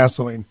earlier at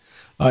tasseling,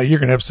 you're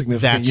going to have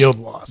significant yield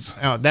loss.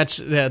 Oh,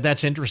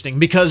 that's interesting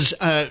because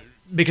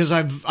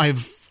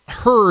I've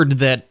heard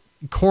that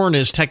corn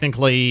is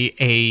technically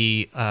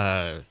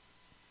a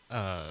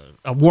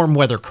warm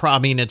weather crop. I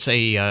mean, it's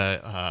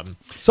a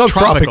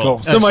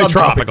subtropical,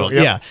 semi-tropical,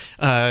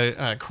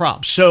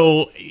 crop.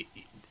 So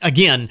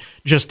again,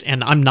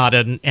 and I'm not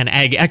an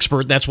ag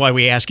expert. That's why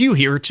we ask you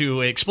here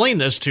to explain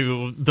this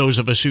to those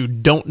of us who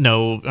don't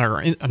know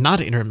or are not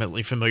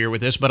intimately familiar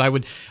with this. But I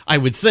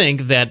would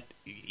think that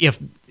if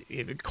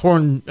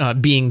corn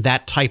being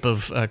that type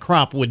of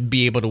crop would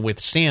be able to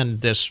withstand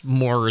this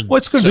more. Well,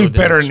 it's going to do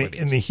better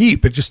in the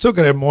heat, but you're still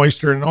going to have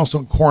moisture. And also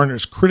in corn,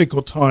 there's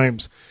critical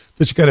times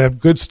that you got to have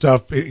good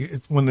stuff.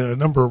 When the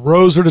number of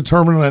rows are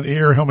determined on that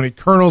ear, how many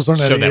kernels are on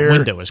that ear. So that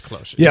window is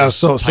closer. Yeah,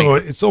 so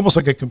it's almost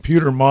like a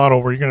computer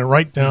model where you're going to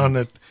write down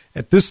that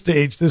at this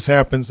stage this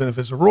happens, and if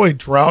it's a really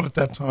drought at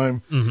that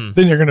time,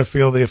 then you're going to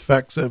feel the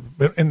effects of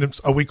it, and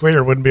a week later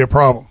it wouldn't be a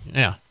problem.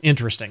 Yeah,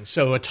 interesting.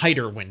 So a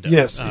tighter window.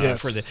 Yes.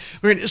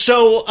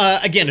 So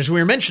again, as we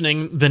were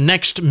mentioning, the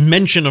next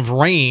mention of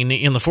rain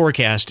in the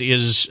forecast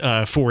is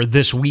for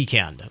this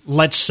weekend.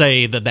 Let's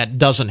say that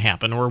doesn't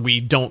happen, or we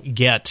don't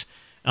get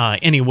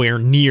anywhere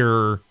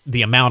near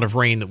the amount of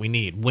rain that we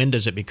need. When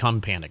does it become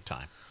panic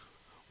time?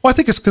 Well, I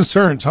think it's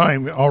concern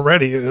time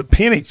already.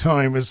 Panic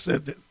time is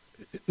it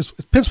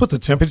depends what the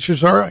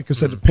temperatures are. Like I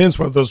said, it depends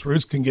whether those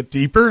roots can get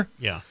deeper.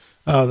 Yeah.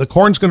 The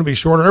corn's going to be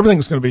shorter.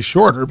 Everything's going to be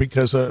shorter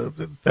because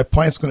that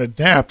plant's going to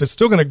adapt. It's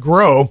still going to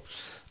grow,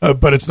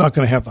 but it's not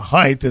going to have the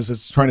height as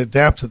it's trying to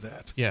adapt to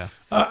that. Yeah.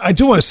 I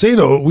do want to say,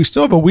 though, we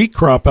still have a wheat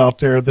crop out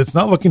there that's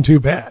not looking too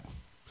bad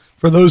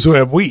for those who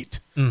have wheat.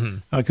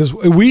 Because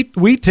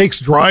wheat takes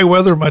dry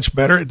weather much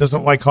better. It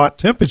doesn't like hot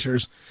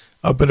temperatures,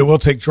 but it will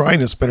take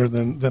dryness better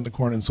than the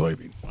corn and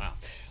soybean. Wow.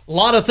 A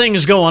lot of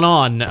things going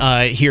on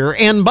here.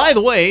 And by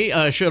the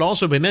way, should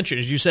also be mentioned,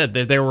 as you said,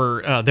 that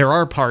there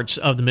are parts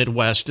of the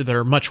Midwest that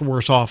are much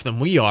worse off than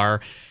we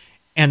are.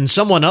 And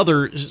someone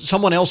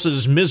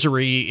else's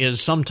misery is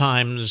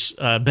sometimes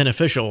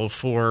beneficial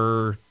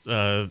for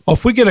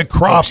if we get a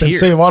crop and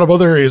say a lot of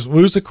other areas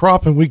lose a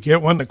crop and we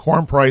get one, the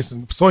corn price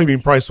and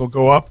soybean price will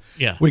go up.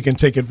 Yeah. We can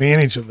take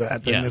advantage of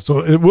that. Yeah. So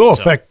it will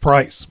affect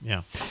price.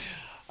 Yeah.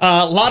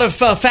 A lot of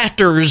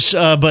factors,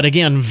 but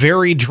again,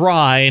 very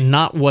dry,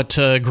 not what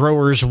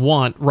growers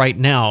want right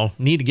now.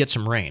 Need to get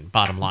some rain,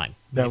 bottom line.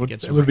 That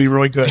would be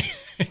really good.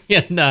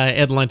 And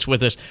Ed Lentz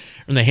with us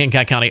from the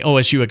Hancock County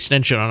OSU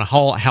Extension on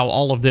how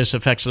all of this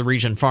affects the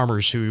region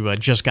farmers who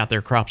just got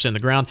their crops in the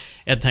ground.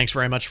 Ed, thanks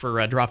very much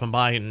for dropping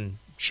by and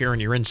sharing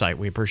your insight.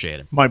 We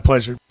appreciate it. My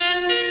pleasure.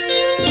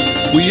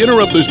 We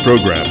interrupt this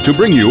program to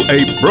bring you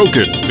a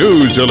broken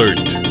news alert.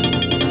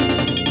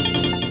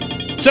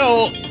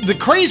 So the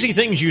crazy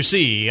things you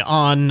see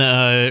on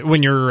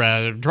when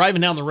you're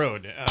driving down the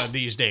road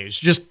these days,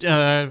 just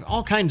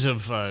all kinds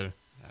of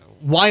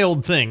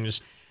wild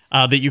things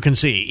that you can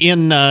see.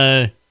 In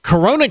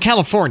Corona,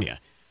 California,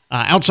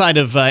 outside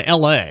of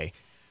L.A.,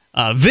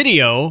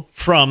 video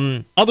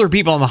from other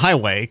people on the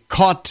highway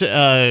caught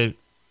a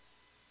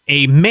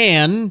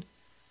man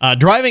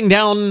driving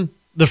down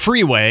the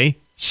freeway,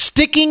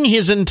 sticking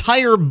his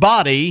entire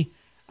body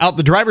out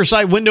the driver's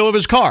side window of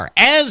his car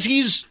as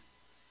he's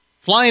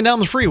flying down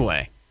the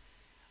freeway.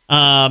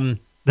 The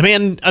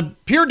man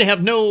appeared to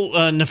have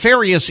no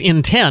nefarious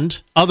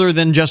intent other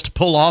than just to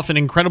pull off an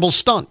incredible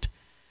stunt.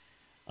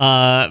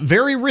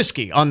 Very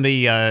risky on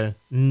the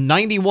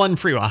 91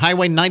 freeway,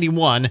 Highway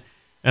 91,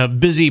 a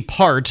busy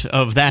part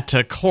of that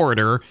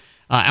corridor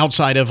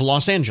outside of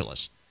Los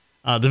Angeles.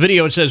 The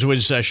video, it says,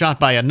 was shot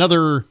by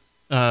another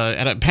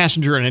a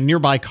passenger in a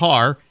nearby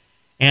car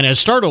and has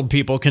startled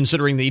people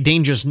considering the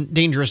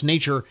dangerous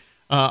nature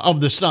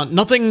of the stunt.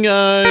 Nothing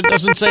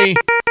doesn't say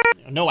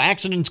no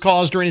accidents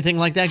caused or anything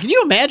like that. Can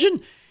you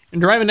imagine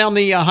driving down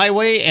the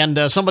highway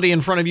and somebody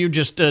in front of you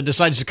just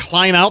decides to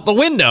climb out the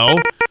window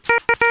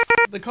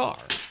of the car?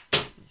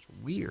 It's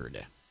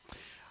weird.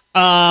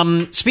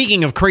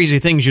 Speaking of crazy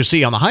things you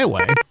see on the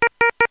highway,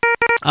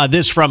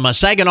 this from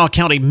Saginaw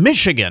County,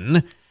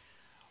 Michigan,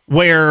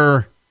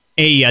 where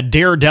a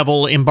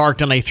daredevil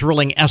embarked on a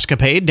thrilling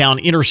escapade down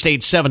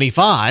Interstate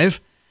 75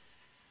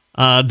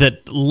 that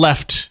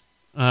left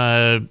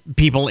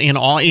people in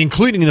awe,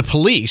 including the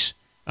police,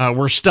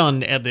 were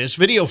stunned at this.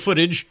 Video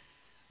footage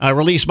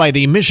released by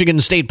the Michigan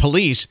State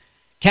Police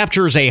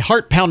captures a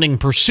heart-pounding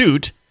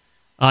pursuit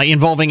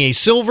involving a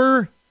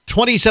silver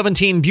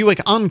 2017 Buick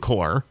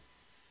Encore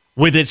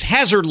with its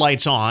hazard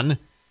lights on,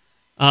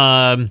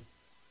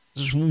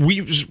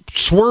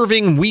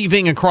 swerving,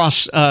 weaving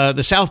across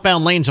the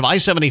southbound lanes of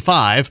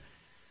I-75.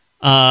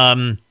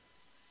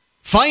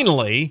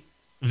 Finally,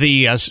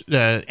 the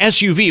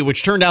SUV,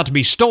 which turned out to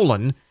be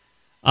stolen,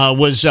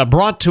 was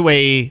brought to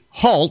a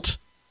halt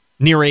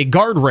near a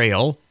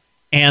guardrail,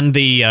 and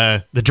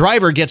the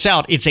driver gets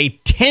out. It's a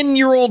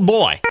 10-year-old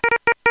boy,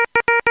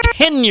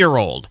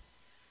 10-year-old,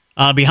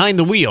 behind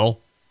the wheel.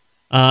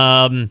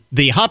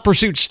 The hot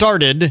pursuit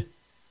started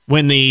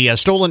when the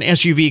stolen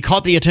SUV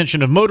caught the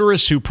attention of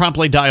motorists who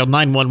promptly dialed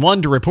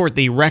 911 to report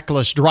the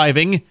reckless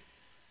driving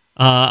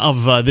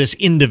of this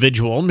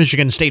individual.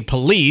 Michigan State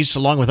Police,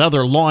 along with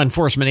other law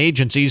enforcement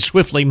agencies,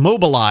 swiftly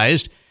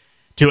mobilized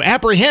to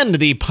apprehend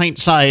the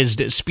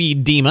pint-sized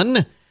speed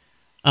demon.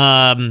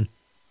 Thanks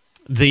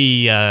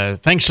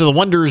to the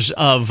wonders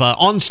of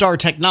OnStar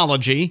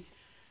technology,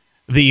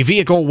 the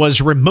vehicle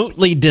was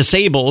remotely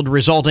disabled,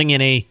 resulting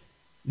in a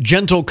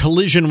gentle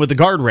collision with the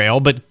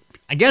guardrail. But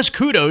I guess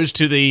kudos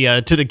to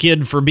the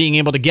kid for being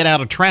able to get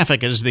out of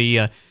traffic as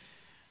the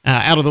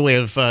out of the way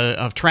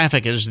of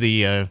traffic as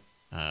the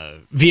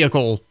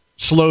vehicle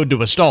slowed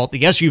to a halt.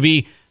 The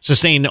SUV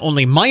sustained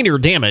only minor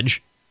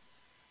damage.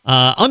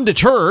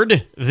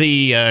 Undeterred,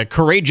 the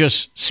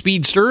courageous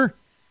speedster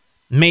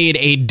made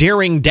a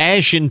daring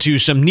dash into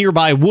some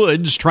nearby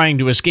woods trying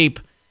to escape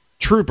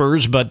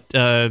troopers, but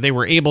they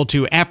were able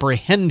to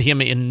apprehend him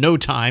in no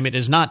time. It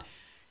is not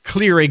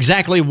clear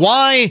exactly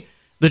why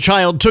the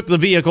child took the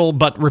vehicle,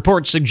 but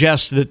reports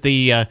suggest that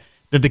the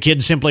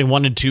kid simply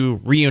wanted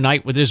to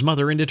reunite with his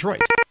mother in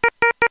Detroit.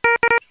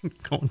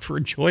 Going for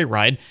a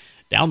joyride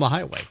down the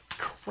highway.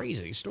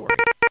 Crazy story.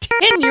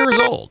 10 years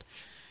old.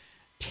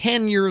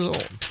 10 years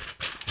old.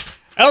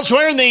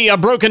 Elsewhere in the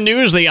broken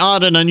news, the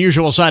odd and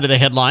unusual side of the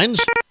headlines,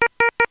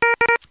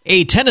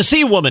 a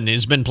Tennessee woman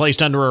has been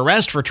placed under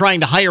arrest for trying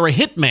to hire a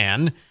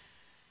hitman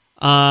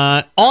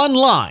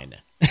online.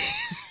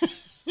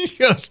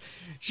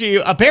 She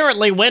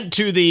apparently went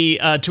to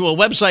a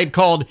website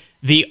called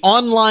the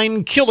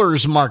Online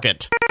Killers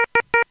Market.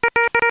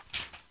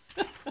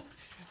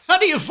 How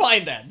do you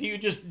find that? Do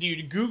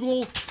you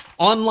Google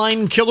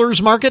Online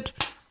Killers Market?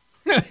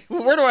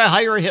 Where do I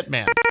hire a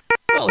hitman?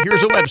 Well,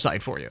 here's a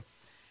website for you.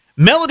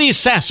 Melody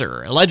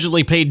Sasser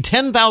allegedly paid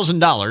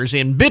 $10,000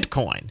 in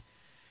Bitcoin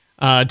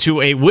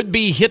to a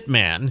would-be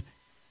hitman.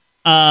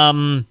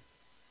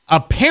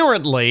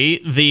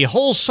 Apparently, the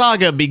whole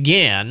saga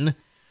began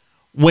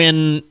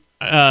when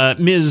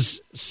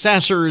Ms.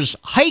 Sasser's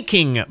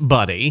hiking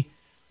buddy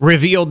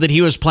revealed that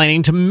he was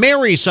planning to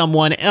marry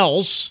someone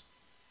else,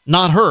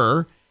 not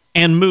her,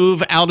 and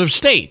move out of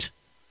state.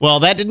 Well,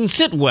 that didn't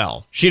sit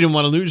well. She didn't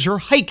want to lose her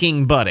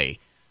hiking buddy.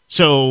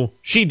 So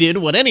she did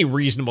what any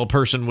reasonable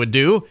person would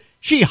do.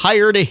 She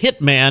hired a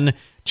hitman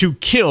to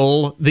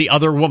kill the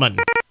other woman.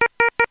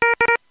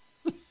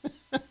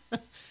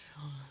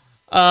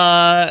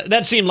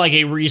 That seemed like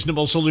a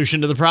reasonable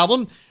solution to the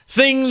problem.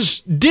 Things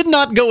did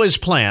not go as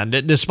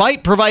planned.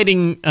 Despite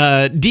providing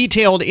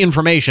detailed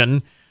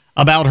information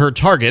about her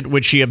target,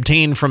 which she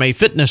obtained from a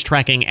fitness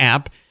tracking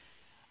app,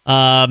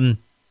 and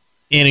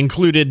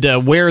included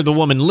where the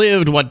woman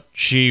lived,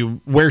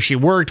 where she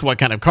worked, what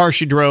kind of car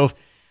she drove,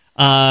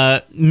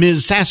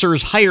 Ms.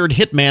 Sasser's hired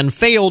hitman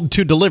failed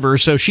to deliver,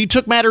 so she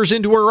took matters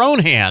into her own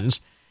hands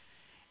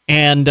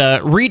and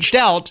reached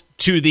out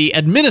to the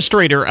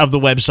administrator of the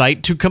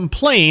website to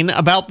complain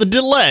about the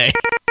delay.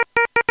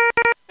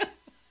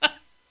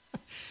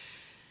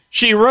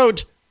 She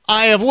wrote,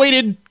 "I have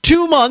waited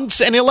 2 months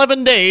and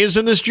 11 days,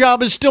 and this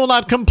job is still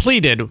not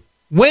completed.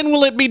 When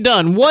will it be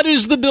done? What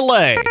is the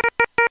delay?"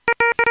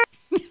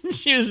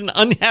 She was an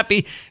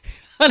unhappy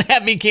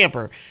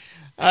camper.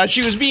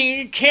 She was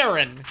being a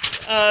Karen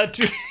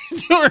to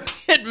her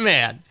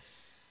hitman.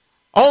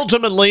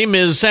 Ultimately,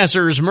 Ms.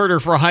 Sasser's murder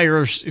for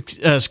hire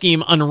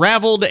scheme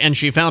unraveled, and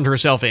she found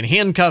herself in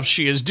handcuffs.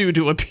 She is due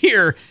to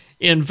appear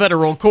in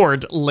federal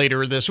court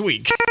later this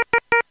week.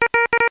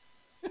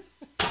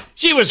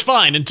 She was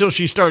fine until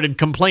she started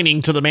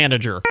complaining to the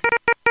manager.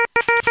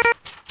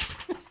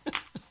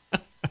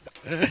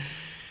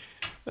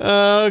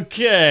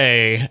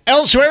 Okay.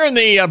 Elsewhere in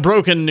the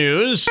broken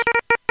news,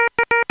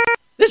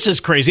 this is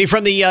crazy.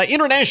 From the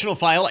international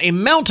file, a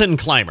mountain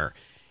climber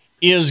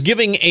is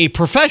giving a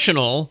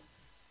professional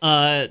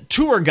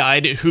tour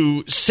guide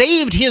who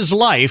saved his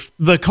life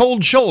the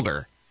cold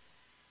shoulder.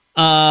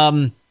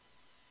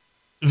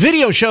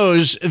 Video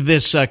shows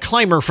this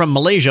climber from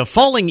Malaysia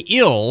falling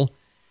ill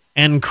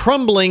and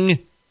crumbling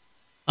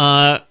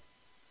to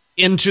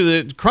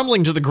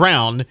the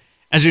ground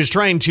as he was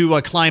trying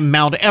to climb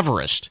Mount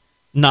Everest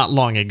not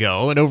long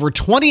ago. At over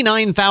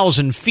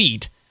 29,000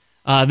 feet,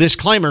 this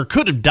climber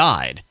could have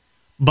died,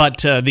 but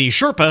the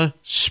Sherpa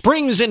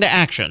springs into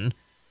action,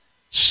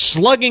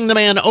 slugging the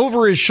man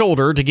over his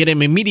shoulder to get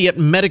him immediate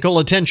medical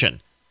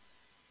attention.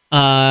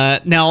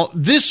 Now,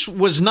 this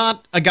was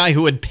not a guy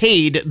who had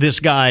paid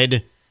this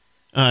guide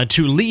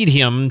to lead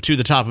him to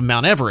the top of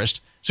Mount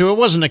Everest, so it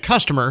wasn't a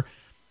customer,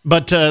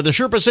 but the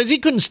Sherpa says he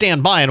couldn't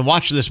stand by and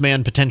watch this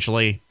man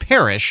potentially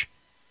perish.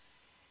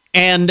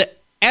 And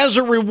as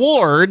a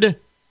reward,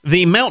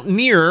 the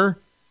mountaineer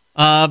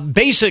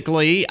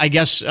basically, I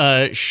guess,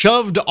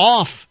 shoved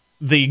off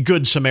the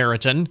Good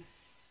Samaritan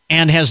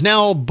and has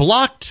now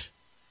blocked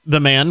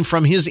the man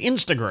from his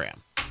Instagram.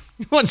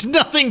 He wants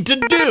nothing to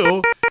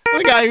do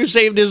with the guy who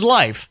saved his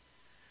life.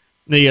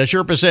 The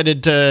Sherpa said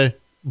it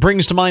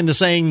brings to mind the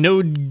saying,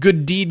 "No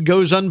good deed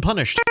goes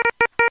unpunished."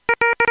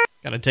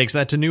 Kind of takes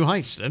that to new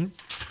heights, doesn't it?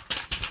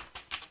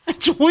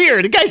 That's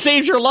weird. The guy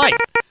saves your life.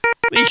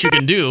 Least you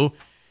can do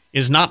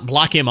is not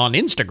block him on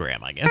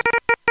Instagram, I guess.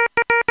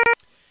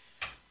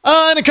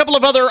 And a couple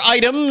of other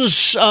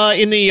items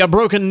in the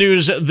broken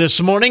news this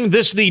morning.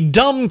 The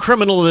dumb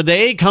criminal of the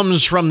day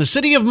comes from the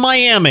city of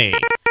Miami,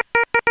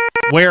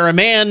 where a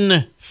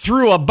man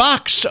threw a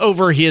box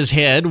over his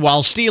head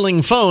while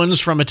stealing phones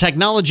from a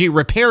technology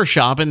repair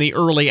shop in the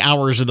early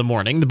hours of the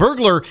morning. The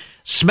burglar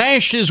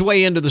smashed his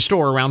way into the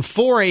store around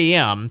 4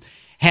 a.m.,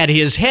 had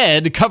his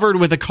head covered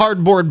with a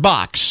cardboard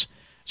box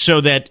so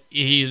that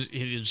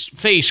his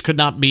face could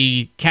not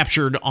be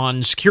captured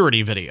on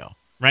security video,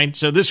 right?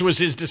 So this was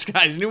his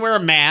disguise. He didn't wear a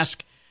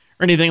mask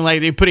or anything like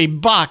that. He put a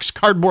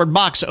cardboard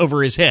box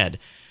over his head.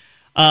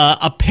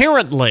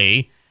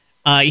 Apparently,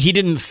 he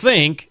didn't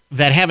think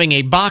that having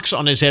a box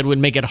on his head would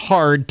make it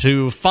hard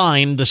to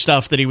find the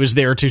stuff that he was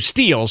there to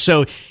steal.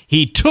 So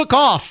he took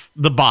off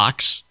the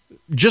box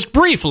just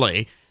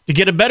briefly to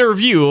get a better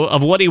view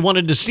of what he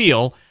wanted to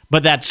steal,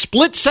 but that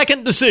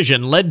split-second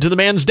decision led to the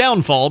man's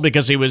downfall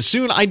because he was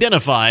soon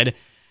identified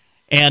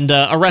and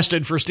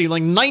arrested for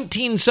stealing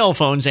 19 cell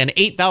phones and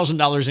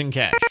 $8,000 in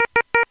cash.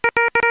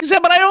 He said,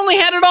 but I only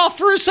had it off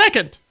for a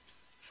second.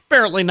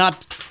 Apparently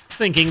not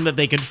thinking that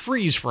they could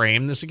freeze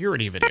frame the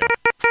security video.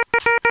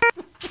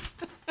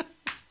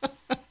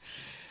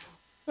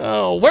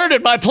 Oh, where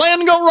did my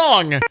plan go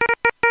wrong?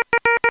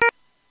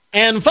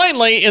 And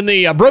finally, in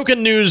the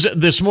broken news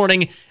this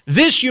morning,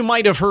 this you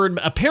might have heard.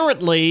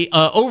 Apparently,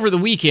 over the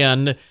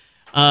weekend,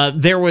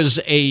 there was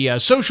a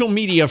social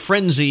media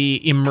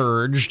frenzy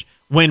emerged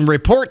when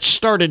reports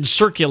started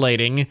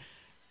circulating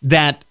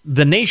that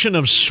the nation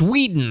of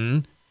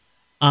Sweden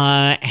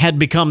had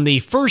become the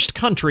first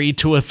country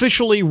to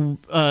officially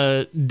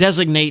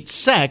designate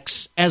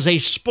sex as a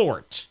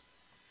sport.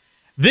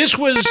 This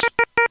was...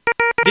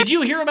 Did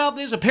you hear about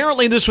this?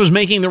 Apparently this was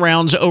making the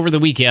rounds over the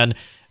weekend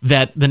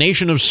that the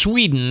nation of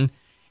Sweden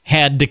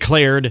had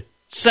declared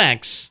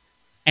sex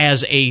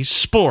as a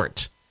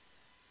sport.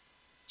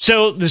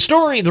 So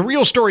the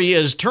real story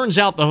is, turns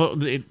out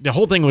the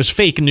whole thing was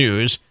fake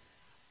news,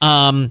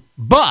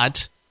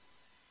 but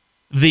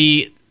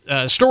the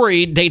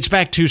story dates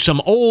back to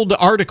some old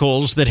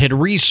articles that had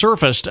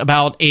resurfaced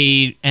about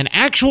an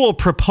actual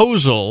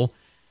proposal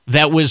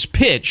that was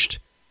pitched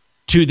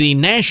to the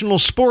National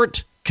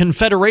Sport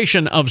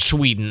Confederation of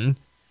Sweden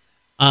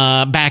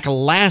back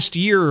last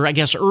year, I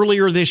guess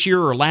earlier this year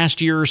or last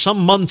year,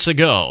 some months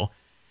ago.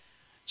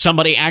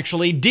 Somebody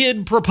actually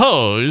did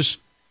propose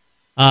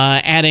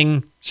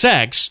adding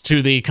sex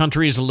to the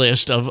country's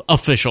list of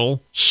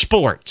official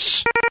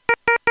sports.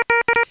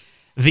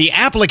 The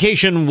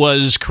application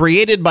was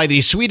created by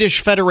the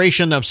Swedish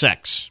Federation of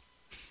Sex,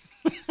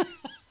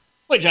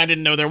 which I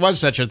didn't know there was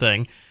such a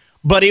thing,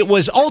 but it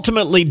was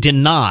ultimately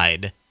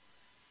denied.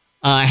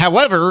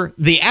 However,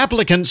 the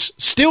applicants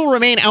still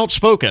remain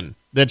outspoken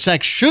that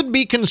sex should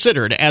be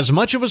considered as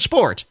much of a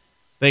sport,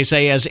 they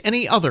say, as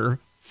any other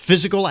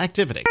physical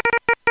activity.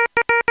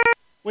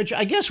 Which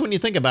I guess when you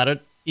think about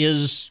it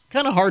is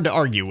kind of hard to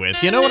argue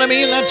with. You know what I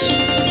mean?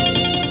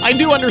 I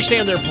do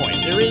understand their point.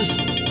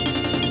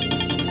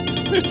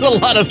 There's a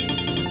lot of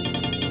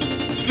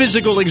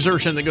physical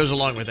exertion that goes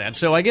along with that.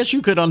 So I guess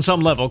you could, on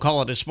some level,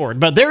 call it a sport.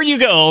 But there you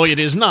go. It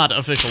is not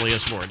officially a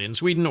sport in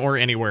Sweden or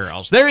anywhere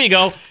else. There you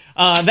go.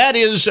 That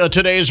is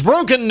today's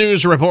Broken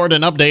News Report,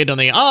 an update on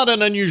the odd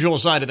and unusual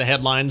side of the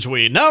headlines.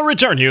 We now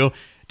return you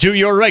to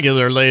your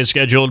regularly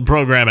scheduled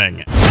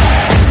programming.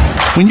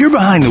 When you're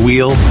behind the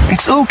wheel,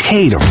 it's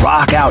okay to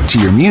rock out to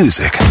your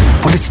music,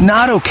 but it's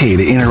not okay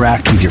to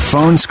interact with your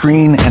phone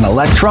screen and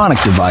electronic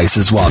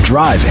devices while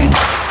driving.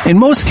 In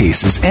most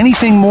cases,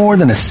 anything more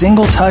than a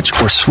single touch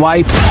or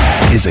swipe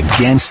is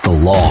against the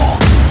law.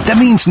 That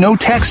means no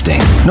texting,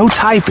 no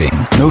typing,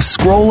 no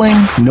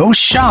scrolling, no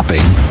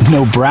shopping,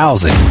 no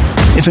browsing.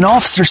 If an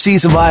officer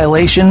sees a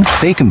violation,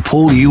 they can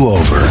pull you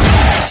over.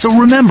 So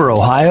remember,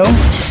 Ohio,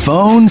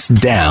 phones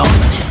down.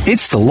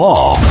 It's the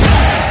law.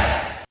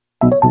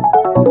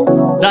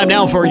 Time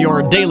now for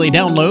your daily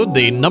download,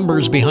 the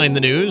numbers behind the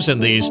news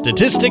and the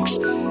statistics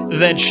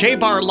that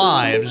shape our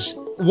lives.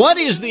 What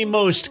is the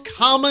most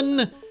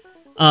common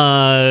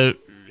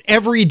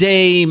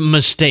everyday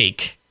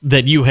mistake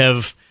that you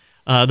have,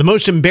 the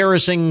most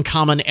embarrassing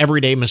common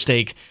everyday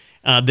mistake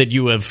that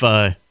you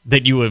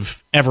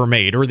have ever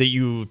made, or that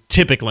you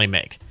typically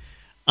make?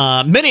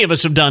 Many of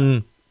us have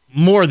done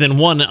more than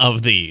one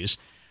of these.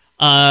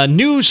 A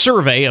new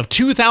survey of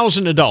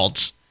 2,000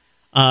 adults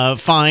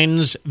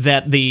finds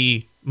that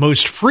the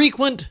most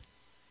frequent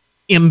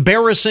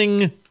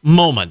embarrassing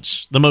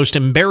moments, the most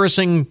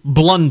embarrassing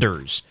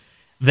blunders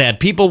that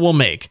people will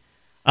make,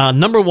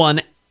 number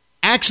one,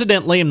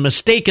 accidentally and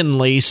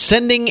mistakenly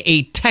sending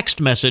a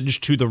text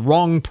message to the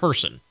wrong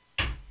person.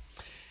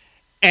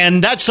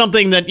 And that's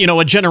something that,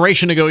 a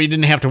generation ago you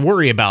didn't have to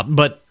worry about.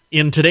 But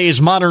in today's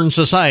modern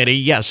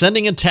society,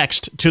 sending a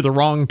text to the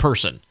wrong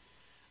person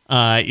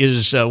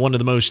is one of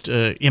the most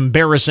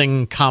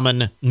embarrassing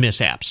common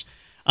mishaps.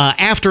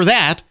 After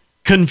that,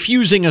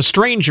 confusing a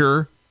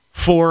stranger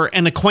for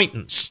an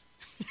acquaintance.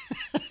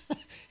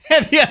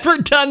 Have you ever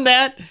done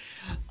that?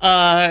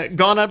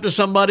 Gone up to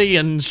somebody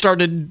and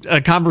started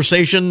a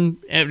conversation?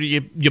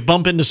 You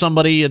bump into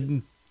somebody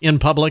in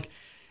public,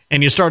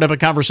 and you start up a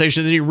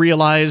conversation, and you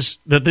realize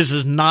that this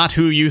is not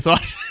who you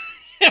thought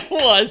it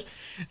was.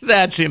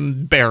 That's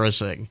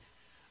embarrassing.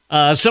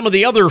 Some of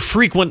the other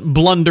frequent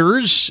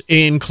blunders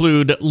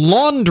include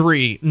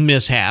laundry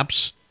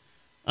mishaps,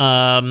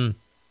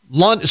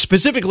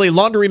 specifically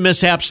laundry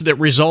mishaps that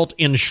result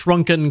in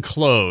shrunken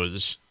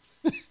clothes.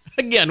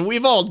 Again,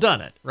 we've all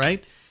done it,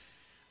 right?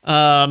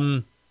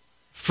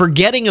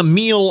 Forgetting a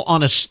meal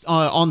on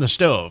the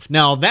stove.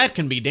 Now, that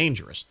can be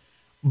dangerous.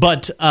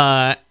 But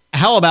how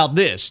about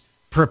this?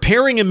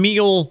 Preparing a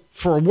meal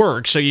for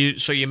work, so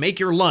you make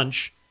your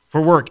lunch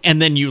for work,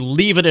 and then you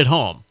leave it at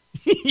home.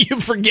 You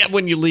forget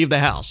when you leave the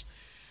house.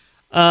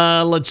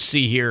 Let's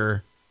see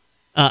here.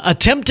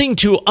 Attempting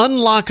to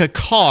unlock a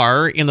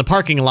car in the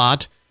parking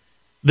lot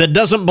that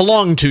doesn't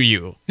belong to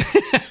you.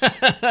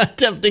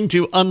 Attempting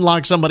to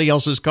unlock somebody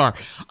else's car.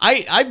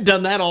 I've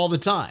done that all the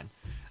time.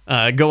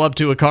 Go up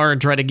to a car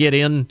and try to get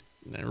in,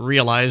 and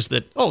realize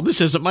that,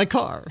 this isn't my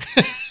car.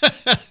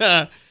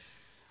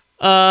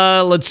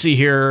 Let's see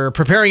here.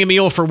 Preparing a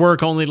meal for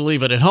work only to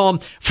leave it at home.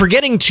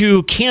 Forgetting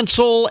to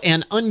cancel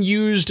an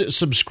unused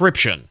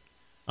subscription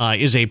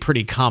is a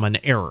pretty common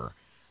error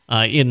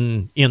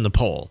in the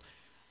poll.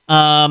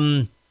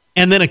 And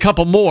then a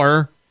couple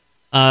more.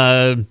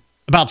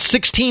 About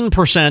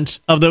 16%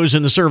 of those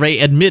in the survey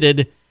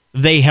admitted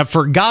they have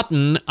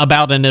forgotten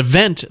about an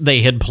event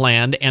they had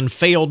planned and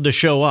failed to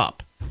show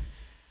up.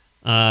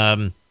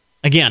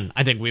 Again,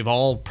 I think we've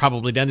all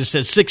probably done. It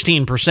says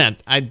 16%.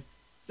 I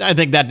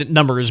think that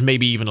number is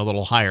maybe even a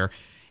little higher.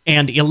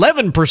 And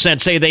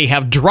 11% say they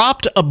have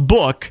dropped a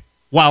book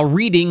while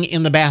reading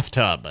in the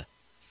bathtub.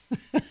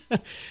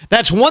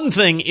 That's one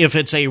thing if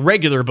it's a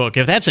regular book.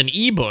 If that's an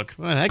e-book,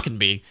 well, that can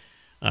be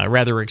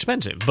rather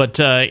expensive. But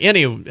in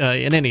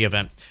any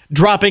event,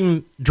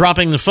 dropping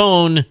the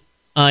phone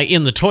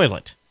in the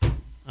toilet,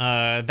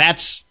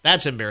 that's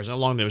embarrassing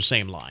along those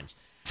same lines.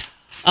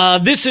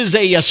 This is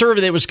a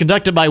survey that was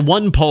conducted by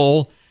one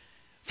poll,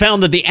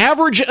 found that the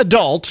average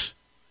adult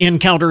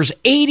encounters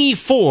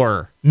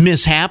 84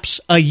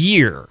 mishaps a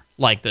year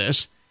like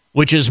this,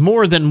 which is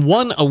more than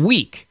one a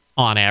week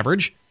on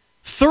average.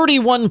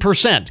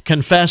 31%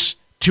 confess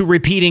to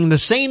repeating the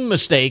same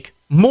mistake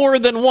more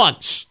than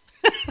once.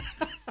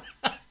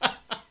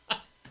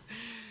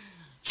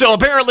 So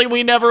apparently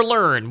we never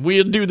learn.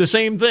 We do the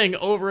same thing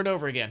over and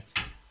over again.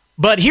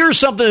 But here's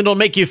something that'll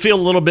make you feel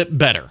a little bit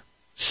better.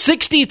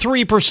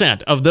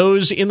 63% of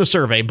those in the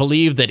survey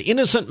believe that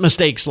innocent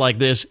mistakes like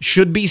this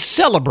should be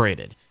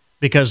celebrated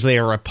because they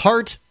are a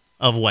part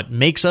of what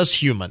makes us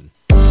human.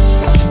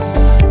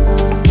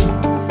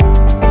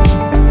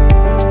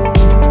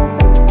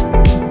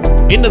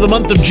 Into the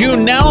month of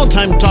June now.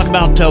 Time to talk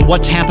about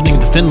what's happening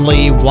at the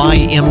Findlay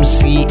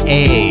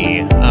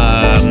YMCA.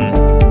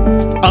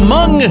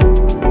 Among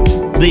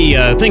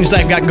the things that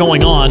I've got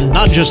going on,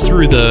 not just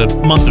through the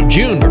month of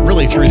June, but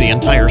really through the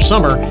entire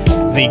summer,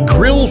 the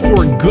Grill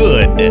for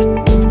Good.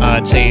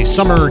 It's a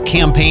summer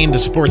campaign to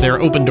support their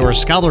Open Doors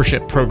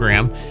Scholarship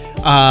Program.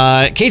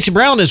 Casey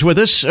Brown is with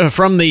us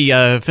from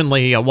the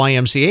Findlay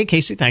YMCA.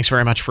 Casey, thanks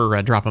very much for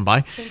dropping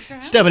by. Thanks for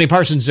having Stephanie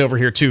Parsons is over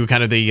here, too,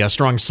 kind of the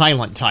strong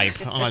silent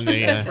type. On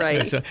the. That's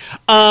right.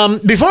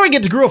 Before we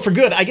get to Grill for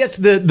Good, I guess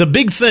the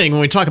big thing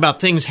when we talk about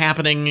things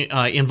happening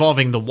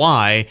involving the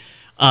Y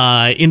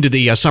into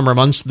the summer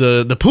months,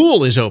 the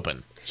pool is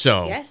open.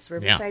 So, yes,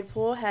 Riverside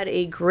Pool had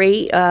a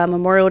great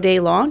Memorial Day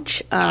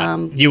launch.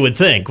 You would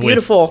think.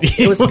 Beautiful.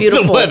 It was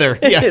beautiful. The weather.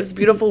 Yeah. It was a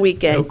beautiful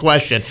weekend. No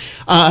question.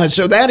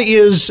 So that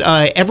is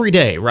every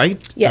day,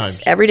 right?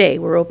 Yes, every day.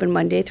 We're open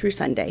Monday through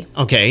Sunday.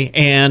 Okay.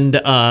 And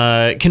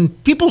can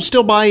people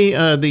still buy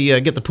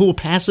get the pool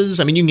passes?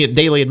 I mean, you can get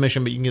daily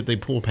admission, but you can get the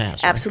pool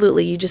pass. Right?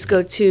 Absolutely. You just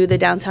go to the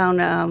downtown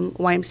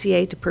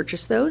YMCA to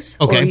purchase those.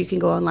 Okay. Or you can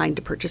go online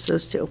to purchase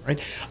those too. Right.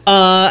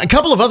 A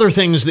couple of other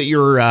things that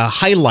you're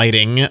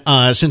highlighting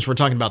since we're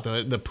talking about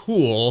the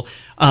pool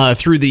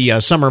through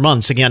the summer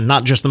months, again,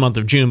 not just the month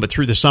of June, but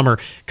through the summer,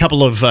 a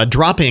couple of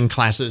drop-in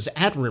classes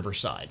at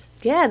Riverside.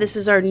 Yeah, this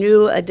is our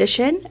new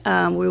addition.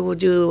 We will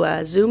do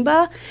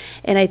Zumba,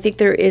 and I think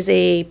there is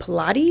a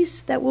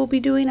Pilates that we'll be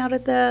doing out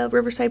at the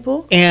Riverside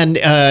Pool. And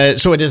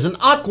so it is an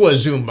aqua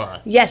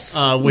Zumba. Yes.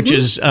 Which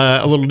is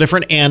a little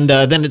different. And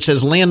then it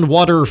says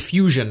land-water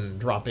fusion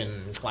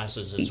drop-in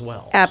classes as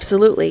well.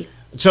 Absolutely.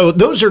 So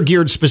those are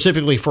geared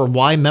specifically for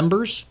Y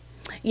members?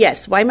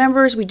 Yes, Y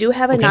members, we do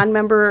have a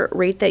non-member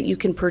rate that you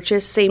can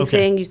purchase. Same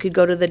thing, you could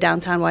go to the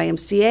downtown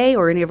YMCA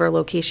or any of our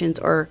locations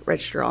or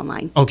register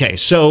online. Okay,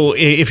 so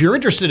if you're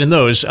interested in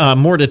those,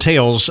 more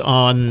details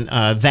on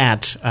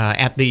that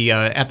at the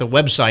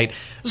website.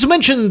 Let's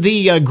mention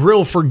the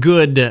Grill for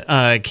Good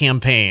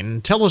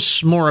campaign. Tell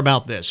us more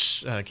about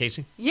this,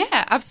 Casey.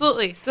 Yeah,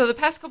 absolutely. So the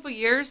past couple of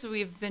years,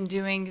 we've been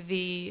doing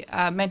the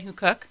Men Who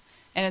Cook,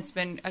 and it's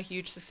been a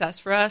huge success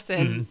for us,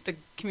 and the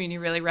community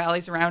really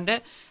rallies around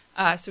it.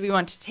 So we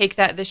want to take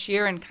that this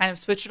year and kind of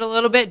switch it a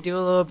little bit, do a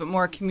little bit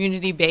more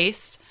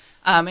community-based,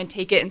 and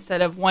take it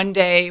instead of one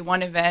day,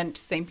 one event,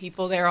 same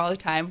people there all the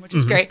time, which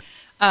is great,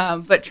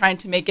 but trying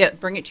to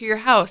bring it to your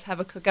house, have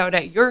a cookout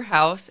at your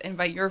house,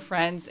 invite your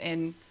friends,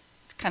 and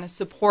kind of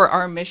support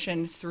our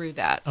mission through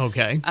that.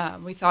 Okay.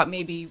 We thought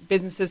maybe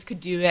businesses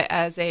could do it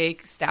as a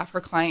staff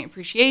or client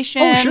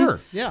appreciation. Oh, sure.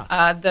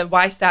 Yeah. The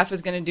Y staff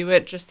is going to do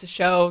it just to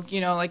show,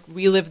 like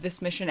we live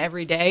this mission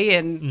every day,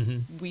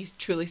 and we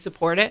truly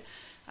support it.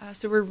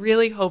 So we're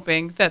really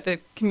hoping that the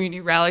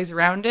community rallies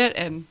around it,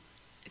 and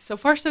so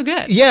far so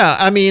good. Yeah,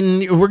 I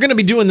mean, we're going to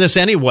be doing this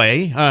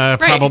anyway,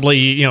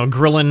 probably,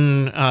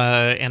 grilling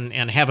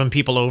and having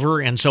people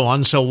over and so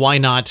on. So why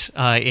not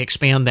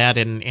expand that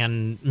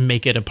and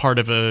make it a part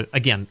of a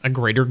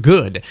greater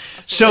good?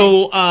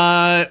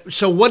 Absolutely.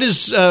 So what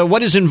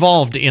is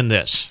involved in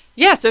this?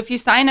 Yeah, so if you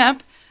sign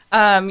up,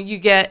 you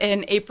get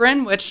an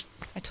apron, which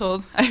I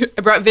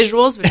brought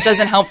visuals, which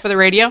doesn't help for the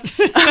radio.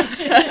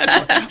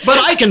 But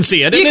I can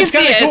see it. It's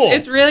kind of cool.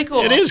 It's really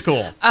cool. It is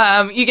cool.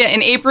 You get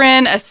an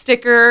apron, a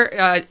sticker,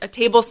 a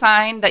table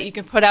sign that you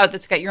can put out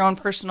that's got your own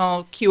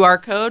personal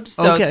QR code,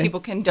 so people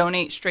can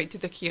donate straight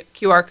through the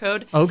QR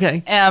code.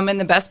 Okay. And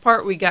the best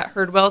part, we got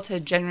Herdwell to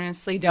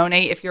generously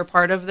donate. If you're a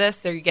part of this,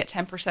 there you get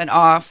 10%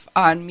 off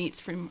on meats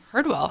from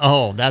Herdwell.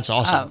 Oh, that's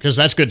awesome, because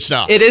that's good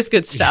stuff. It is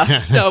good stuff.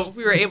 So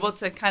we were able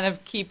to kind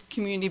of keep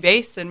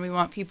community-based, and we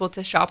want people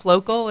to shop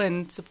local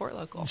and support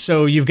local.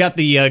 So you've got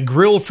the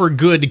Grill for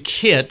Good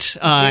kit.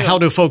 How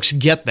do folks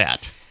get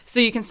that? So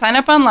you can sign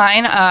up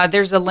online.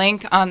 There's a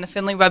link on the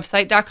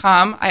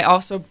FindlayWebsite.com. I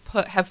also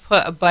have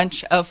put a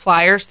bunch of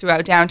flyers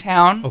throughout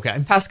downtown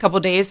past couple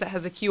days that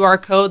has a QR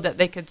code that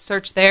they could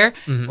search there,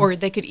 or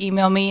they could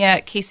email me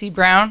at Casey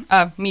Brown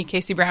at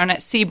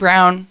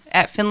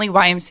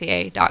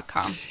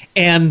cbrown@FindlayYMCA.com.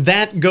 And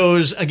that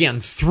goes, again,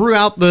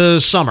 throughout the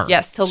summer.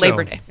 Yes, till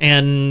Labor Day.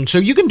 And so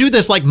you can do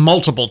this like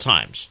multiple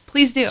times.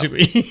 Please do. You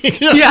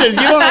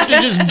don't have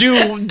to just do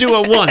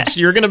it once.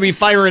 You're going to be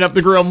firing up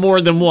the grill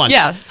more than once.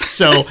 Yes.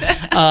 So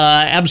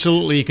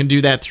absolutely, you can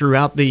do that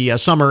throughout the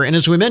summer. And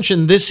as we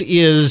mentioned, this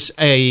is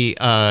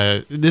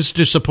this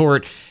to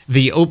support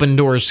the Open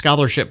Doors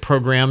Scholarship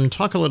Program.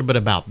 Talk a little bit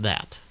about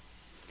that.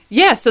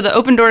 Yeah, so the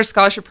Open Doors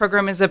Scholarship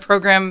Program is a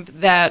program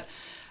that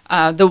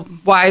the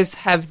Ys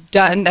have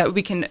done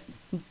that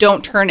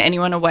don't turn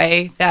anyone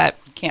away that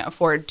can't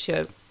afford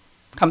to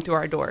come through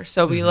our door.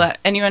 So we let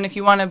anyone, if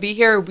you want to be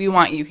here, we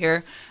want you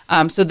here.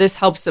 So this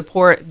helps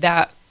support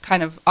that,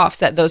 kind of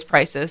offset those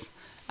prices.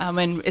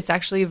 And it's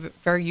actually a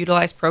very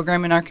utilized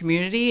program in our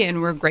community,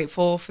 and we're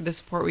grateful for the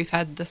support we've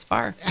had thus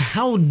far.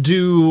 How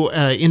do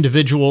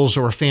individuals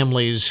or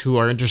families who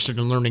are interested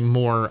in learning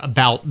more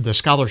about the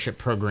scholarship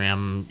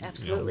program?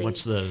 Absolutely.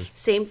 What's the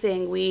same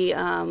thing? We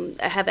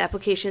have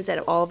applications at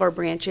all of our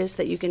branches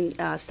that you can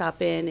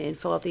stop in and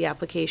fill out the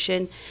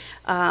application.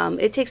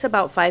 It takes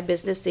about 5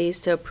 business days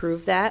to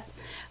approve that,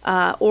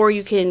 or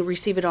you can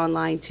receive it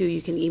online too.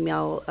 You can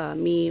email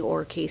me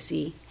or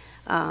Casey.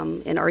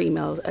 And our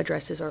email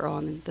addresses are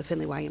on the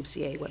Findlay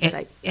YMCA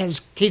website.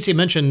 As Casey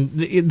mentioned,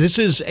 this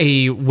is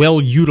a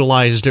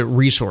well-utilized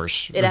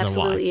resource. It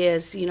absolutely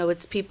is.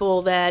 It's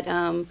people that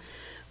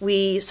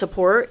we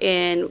support,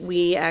 and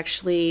we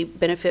actually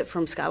benefit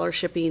from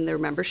scholarshiping their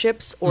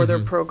memberships or their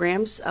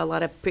programs. A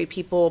lot of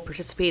people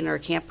participate in our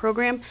camp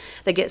program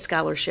that get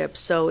scholarships,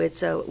 so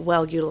it's a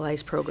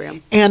well-utilized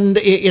program. And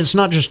it's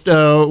not just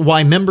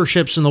Y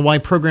memberships and the Y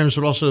programs,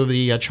 but also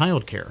the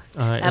child care as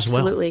well.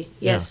 Absolutely.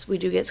 Yes, we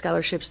do get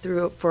scholarships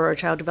for our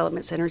Child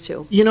Development Center,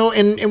 too.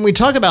 And we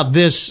talk about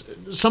this,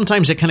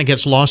 sometimes it kind of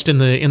gets lost in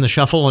the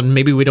shuffle, and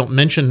maybe we don't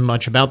mention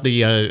much about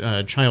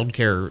the child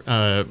care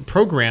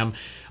program.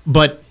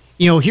 But,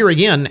 here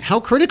again, how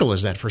critical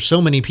is that for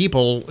so many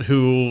people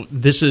who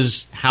this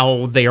is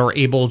how they are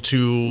able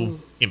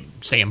to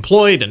stay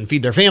employed and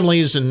feed their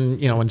families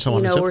and, and so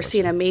on and so forth? We're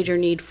seeing a major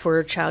need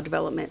for child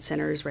development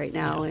centers right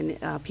now,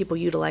 and people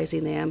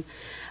utilizing them.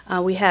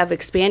 We have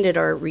expanded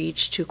our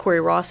reach to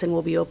Corey Rawson.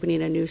 We'll be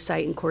opening a new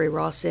site in Corey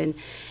Rawson.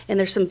 And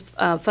there's some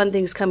fun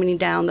things coming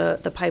down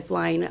the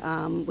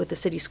pipeline with the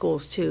city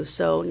schools, too.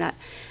 So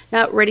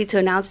not ready to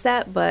announce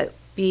that, but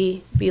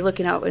be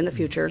looking out in the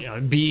future.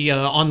 Be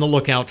on the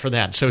lookout for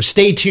that. So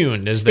stay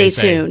tuned, as they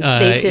say.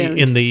 Stay tuned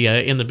in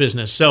the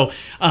business. So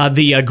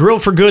the Grill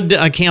for Good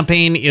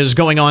campaign is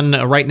going on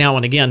right now,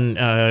 and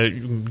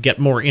again, get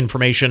more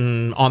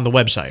information on the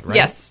website, right?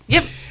 Yes.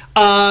 Yep.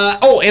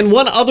 And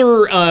one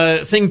other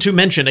thing to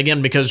mention,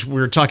 again, because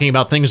we're talking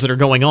about things that are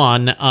going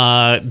on,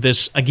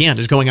 this, again,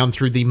 is going on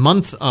through the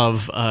month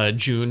of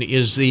June,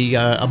 is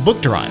a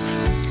book drive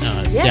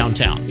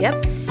downtown.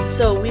 Yep.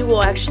 So we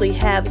will actually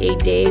have a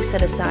day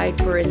set aside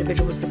for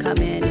individuals to come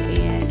in,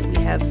 and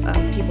we have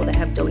people that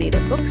have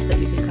donated books that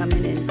you can come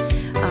in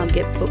and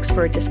get books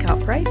for a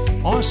discount price.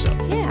 Awesome.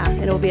 Yeah,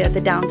 and it'll be at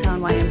the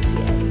downtown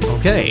YMCA.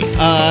 Okay.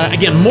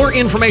 Again, more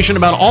information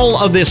about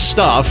all of this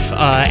stuff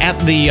at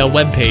the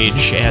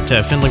webpage at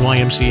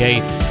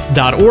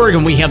FindlayYMCA.org,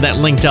 and we have that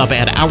linked up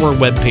at our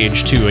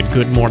webpage too at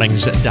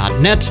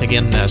goodmornings.net.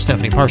 Again,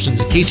 Stephanie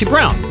Parsons and Casey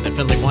Brown at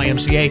Findlay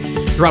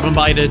YMCA dropping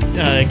by to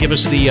give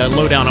us the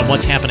lowdown on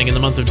what's happening in the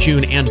month of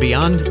June and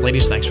beyond.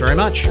 Ladies, thanks very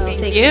much.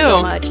 Thank you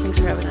so much. Thanks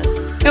for having us.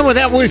 And with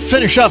that, we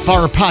finish up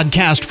our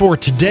podcast for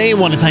today. I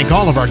want to thank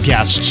all of our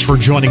guests for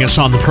joining us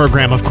on the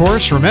program, of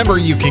course. Remember,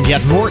 you can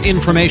get more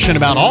information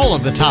about all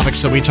of the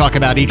topics that we talk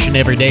about each and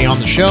every day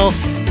on the show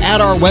at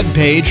our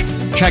webpage.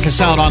 Check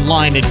us out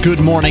online at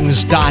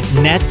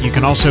goodmornings.net. You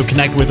can also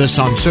connect with us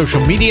on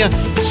social media,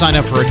 sign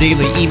up for a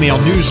daily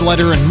email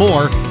newsletter, and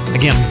more.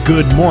 Again,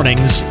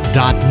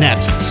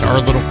 goodmornings.net. It's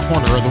our little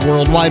corner of the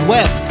World Wide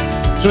Web.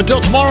 So until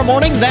tomorrow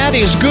morning, that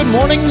is Good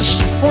Mornings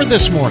for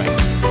this morning.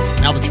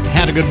 Now that you've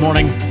had a good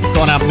morning,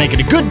 go on out and make it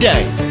a good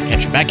day.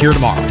 Catch you back here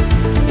tomorrow.